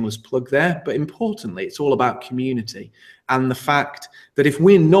of a shameless plug there. But importantly, it's all about community, and the fact that if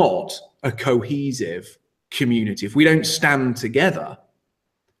we're not a cohesive community, if we don't stand together,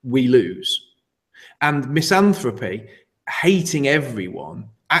 we lose. And misanthropy, hating everyone,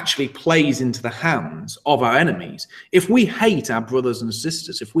 actually plays into the hands of our enemies. If we hate our brothers and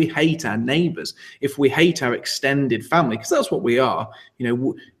sisters, if we hate our neighbors, if we hate our extended family, because that's what we are, you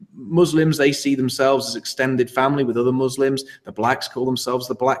know, Muslims, they see themselves as extended family with other Muslims. The blacks call themselves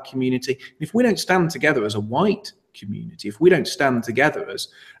the black community. If we don't stand together as a white community, if we don't stand together as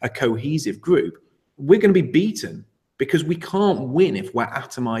a cohesive group, we're going to be beaten, because we can't win if we're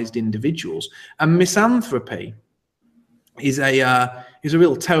atomized individuals. And misanthropy is a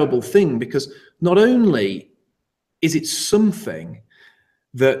real terrible thing, because not only is it something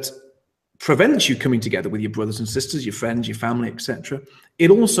that prevents you coming together with your brothers and sisters, your friends, your family, etc., it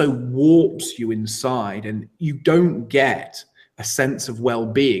also warps you inside, and you don't get a sense of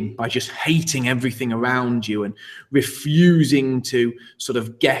well-being by just hating everything around you and refusing to sort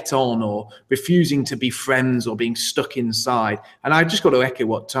of get on, or refusing to be friends, or being stuck inside. And I just got to echo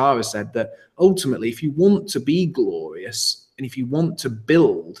what Tara said, that ultimately, if you want to be glorious, and if you want to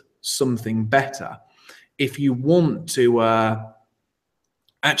build something better, if you want to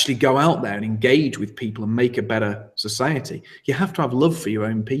actually go out there and engage with people and make a better society, you have to have love for your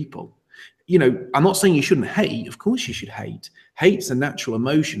own people. You know, I'm not saying you shouldn't hate. Of course you should hate. Hate's a natural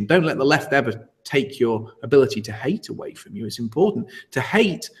emotion. Don't let the left ever take your ability to hate away from you. It's important. To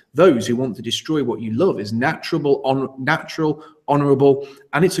hate those who want to destroy what you love is natural, honorable,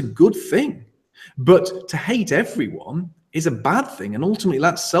 and it's a good thing. But to hate everyone is a bad thing, and ultimately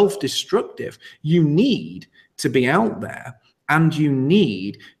that's self-destructive. You need to be out there, and you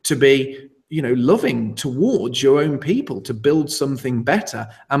need to be, you know, loving towards your own people to build something better.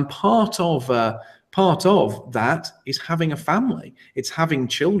 And part of that is having a family. It's having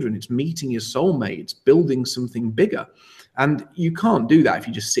children. It's meeting your soulmates, building something bigger. And you can't do that if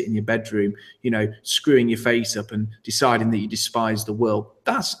you just sit in your bedroom, you know, screwing your face up and deciding that you despise the world.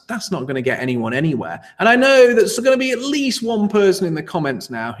 That's not going to get anyone anywhere. And I know that there's going to be at least one person in the comments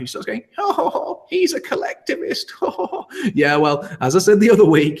now who starts going, oh, he's a collectivist. Oh. Yeah, well, as I said the other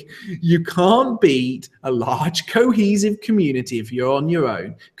week, you can't beat a large cohesive community if you're on your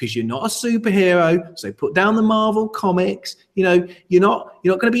own, because you're not a superhero. So put down the Marvel comics. You know, you're not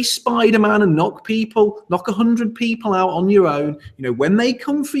going to be Spider-Man and knock 100 people out on your own. You know, when they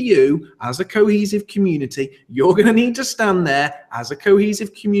come for you as a cohesive community, you're going to need to stand there as a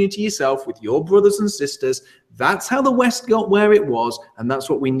cohesive community yourself with your brothers and sisters. That's how the West got where it was, and that's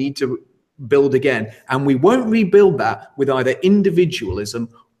what we need to build again. And we won't rebuild that with either individualism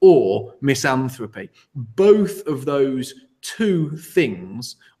or misanthropy. Both of those two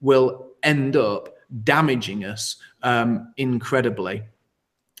things will end up damaging us incredibly.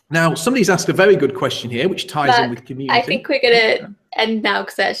 Now, somebody's asked a very good question here, which ties in with community. I think we're going to end now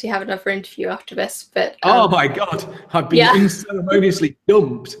because I actually have another interview after this. But oh my God, I've been unceremoniously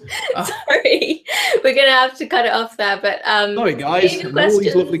dumped. Sorry, we're going to have to cut it off there. But sorry, guys, and all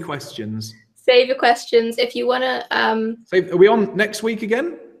these lovely questions. Save your questions if you want to. Are we on next week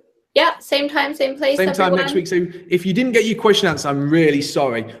again? Yeah, same time, same place. Same time next week. So if you didn't get your question answered, I'm really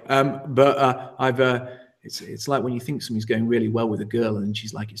sorry. But it's like when you think something's going really well with a girl and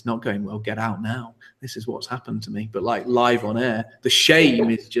she's like, it's not going well, get out now. This is what's happened to me. But like live on air, the shame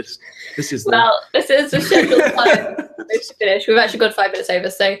is just, this is the scheduled time to finish. We've actually got 5 minutes over.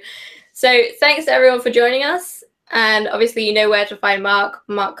 So thanks to everyone for joining us. And obviously you know where to find Mark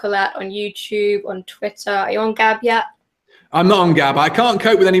Collett on YouTube, on Twitter. Are you on Gab yet? I'm not on Gab. I can't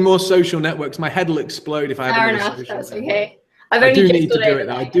cope with any more social networks. My head will explode if I have any more social That's networks. Okay. I do need to do it.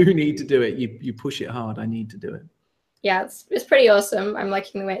 I do need to do it. You push it hard. I need to do it. Yeah, it's pretty awesome. I'm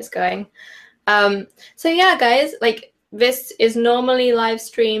liking the way it's going. So yeah, guys, like this is normally live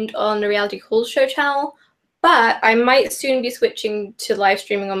streamed on the Reality Calls Show channel, but I might soon be switching to live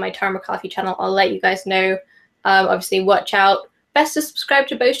streaming on my Tara McCarthy channel. I'll let you guys know. Obviously, watch out. Best to subscribe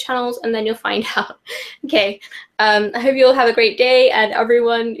to both channels, and then you'll find out. Okay. I hope you all have a great day, and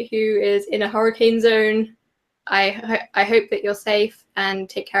everyone who is in a hurricane zone, I hope that you're safe and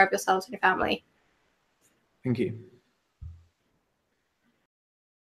take care of yourselves and your family. Thank you.